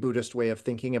early Buddhist way of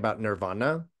thinking about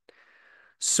nirvana.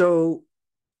 So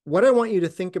what I want you to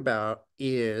think about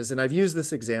is, and I've used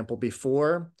this example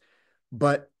before,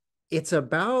 but it's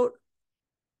about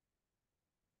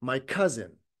my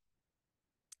cousin.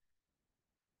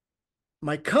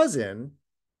 My cousin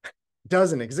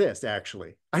doesn't exist,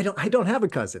 actually. I don't have a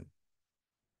cousin.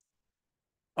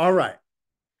 All right.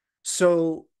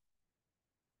 So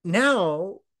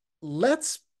now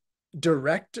let's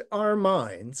direct our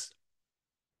minds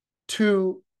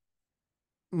to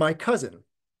my cousin.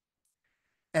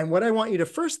 And what I want you to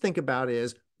first think about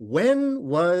is, when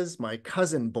was my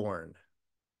cousin born?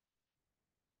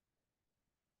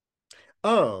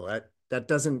 Oh, that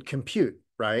doesn't compute,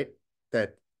 right?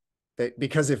 That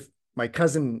because if my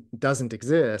cousin doesn't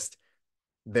exist,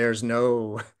 there's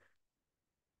no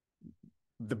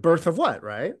the birth of what,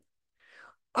 right?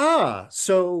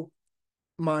 So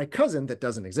my cousin that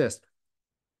doesn't exist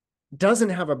doesn't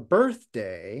have a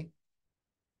birthday.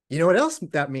 You know what else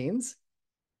that means?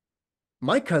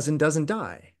 My cousin doesn't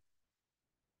die.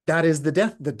 That is the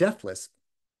deathless.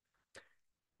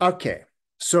 Okay.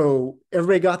 So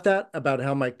everybody got that about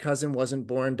how my cousin wasn't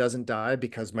born, doesn't die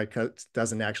because my cousin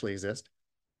doesn't actually exist.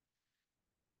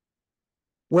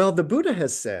 Well, the Buddha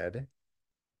has said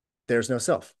there's no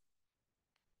self.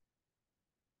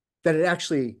 That it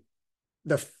actually,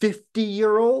 the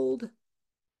 50-year-old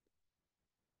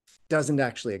doesn't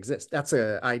actually exist. That's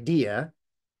an idea,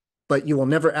 but you will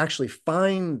never actually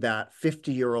find that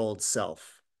 50-year-old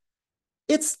self.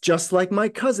 It's just like my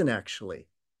cousin, actually,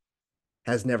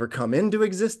 has never come into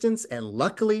existence and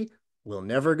luckily will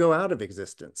never go out of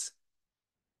existence.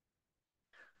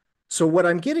 So what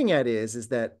I'm getting at is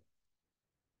that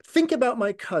think about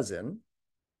my cousin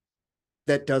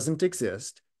that doesn't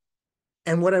exist.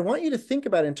 And what I want you to think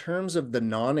about in terms of the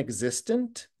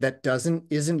non-existent that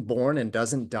isn't born and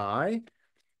doesn't die,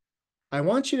 I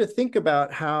want you to think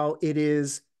about how it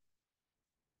is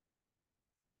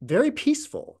very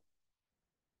peaceful,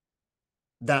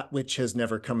 that which has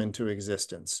never come into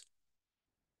existence.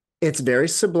 It's very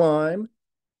sublime.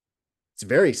 It's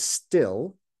very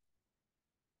still.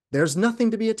 There's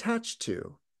nothing to be attached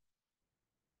to,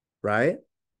 right?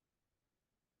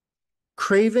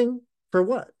 Craving for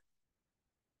what?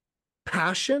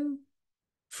 Passion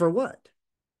for what?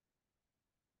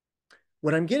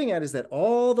 What I'm getting at is that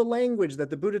all the language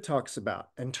that the Buddha talks about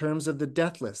in terms of the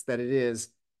deathless, that it is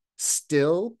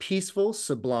still, peaceful,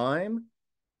 sublime,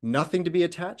 nothing to be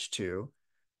attached to.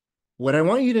 What I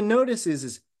want you to notice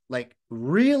is like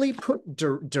really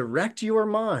direct your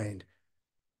mind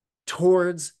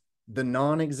towards the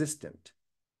non-existent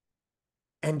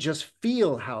and just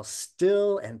feel how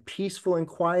still and peaceful and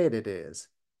quiet it is.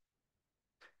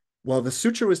 Well, the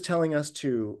sutra was telling us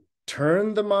to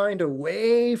turn the mind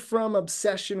away from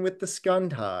obsession with the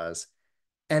skandhas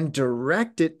and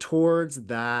direct it towards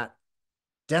that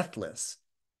deathless.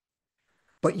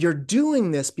 But you're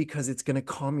doing this because it's going to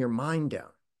calm your mind down.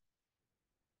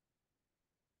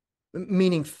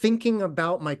 Meaning thinking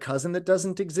about my cousin that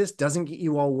doesn't exist doesn't get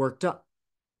you all worked up.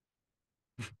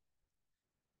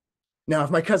 Now, if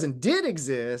my cousin did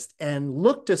exist and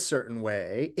looked a certain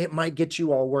way, it might get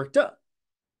you all worked up.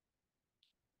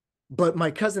 But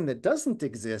my cousin that doesn't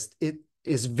exist, it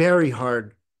is very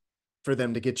hard for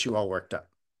them to get you all worked up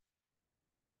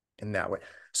in that way.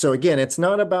 So again, it's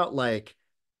not about like,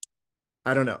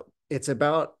 I don't know, it's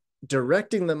about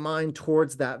directing the mind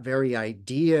towards that very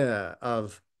idea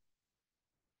of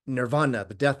nirvana,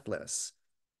 the deathless.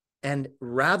 And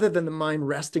rather than the mind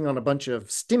resting on a bunch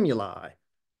of stimuli,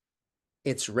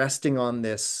 it's resting on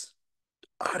this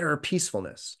utter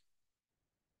peacefulness.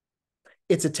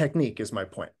 It's a technique, is my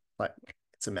point. Like,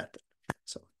 it's a method.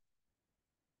 So,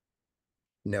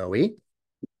 Noe.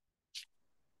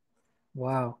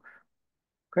 Wow,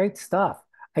 great stuff.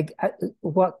 And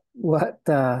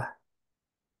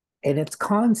it's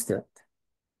constant.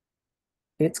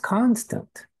 It's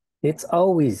constant. It's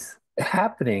always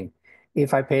happening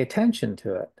if I pay attention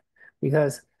to it,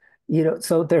 because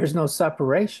so there's no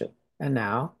separation. And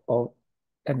now,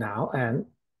 and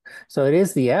so it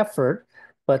is the effort,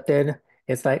 but then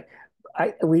it's like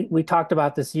we talked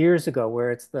about this years ago,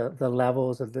 where it's the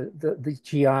levels of the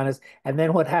jhanas, and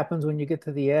then what happens when you get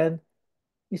to the end?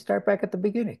 You start back at the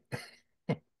beginning.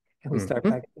 And we start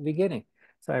Mm-hmm. back at the beginning.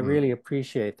 So I Mm. really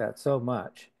appreciate that so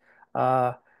much.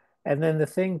 Uh, and then the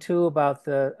thing too about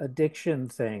the addiction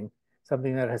thing,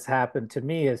 something that has happened to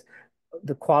me is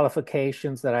the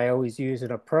qualifications that I always use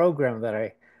in a program that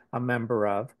I'm a member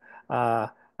of. Uh,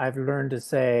 I've learned to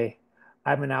say,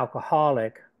 I'm an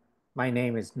alcoholic. My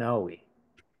name is Noe.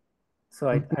 So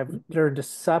I've learned to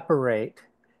separate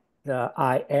the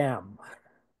I am.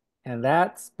 And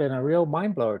that's been a real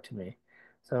mind blower to me.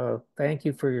 So thank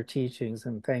you for your teachings,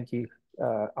 and thank you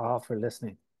all for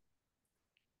listening.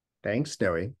 Thanks,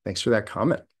 Noe. Thanks for that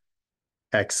comment.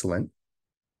 Excellent.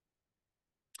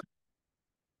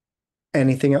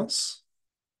 Anything else?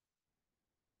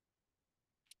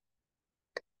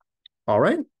 All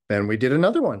right, then we did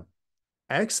another one.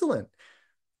 Excellent.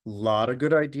 A lot of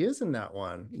good ideas in that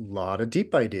one. A lot of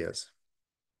deep ideas.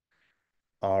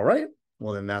 All right.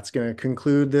 Well, then that's going to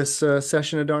conclude this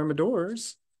session of Dharma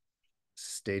Doors.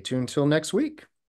 Stay tuned till next week.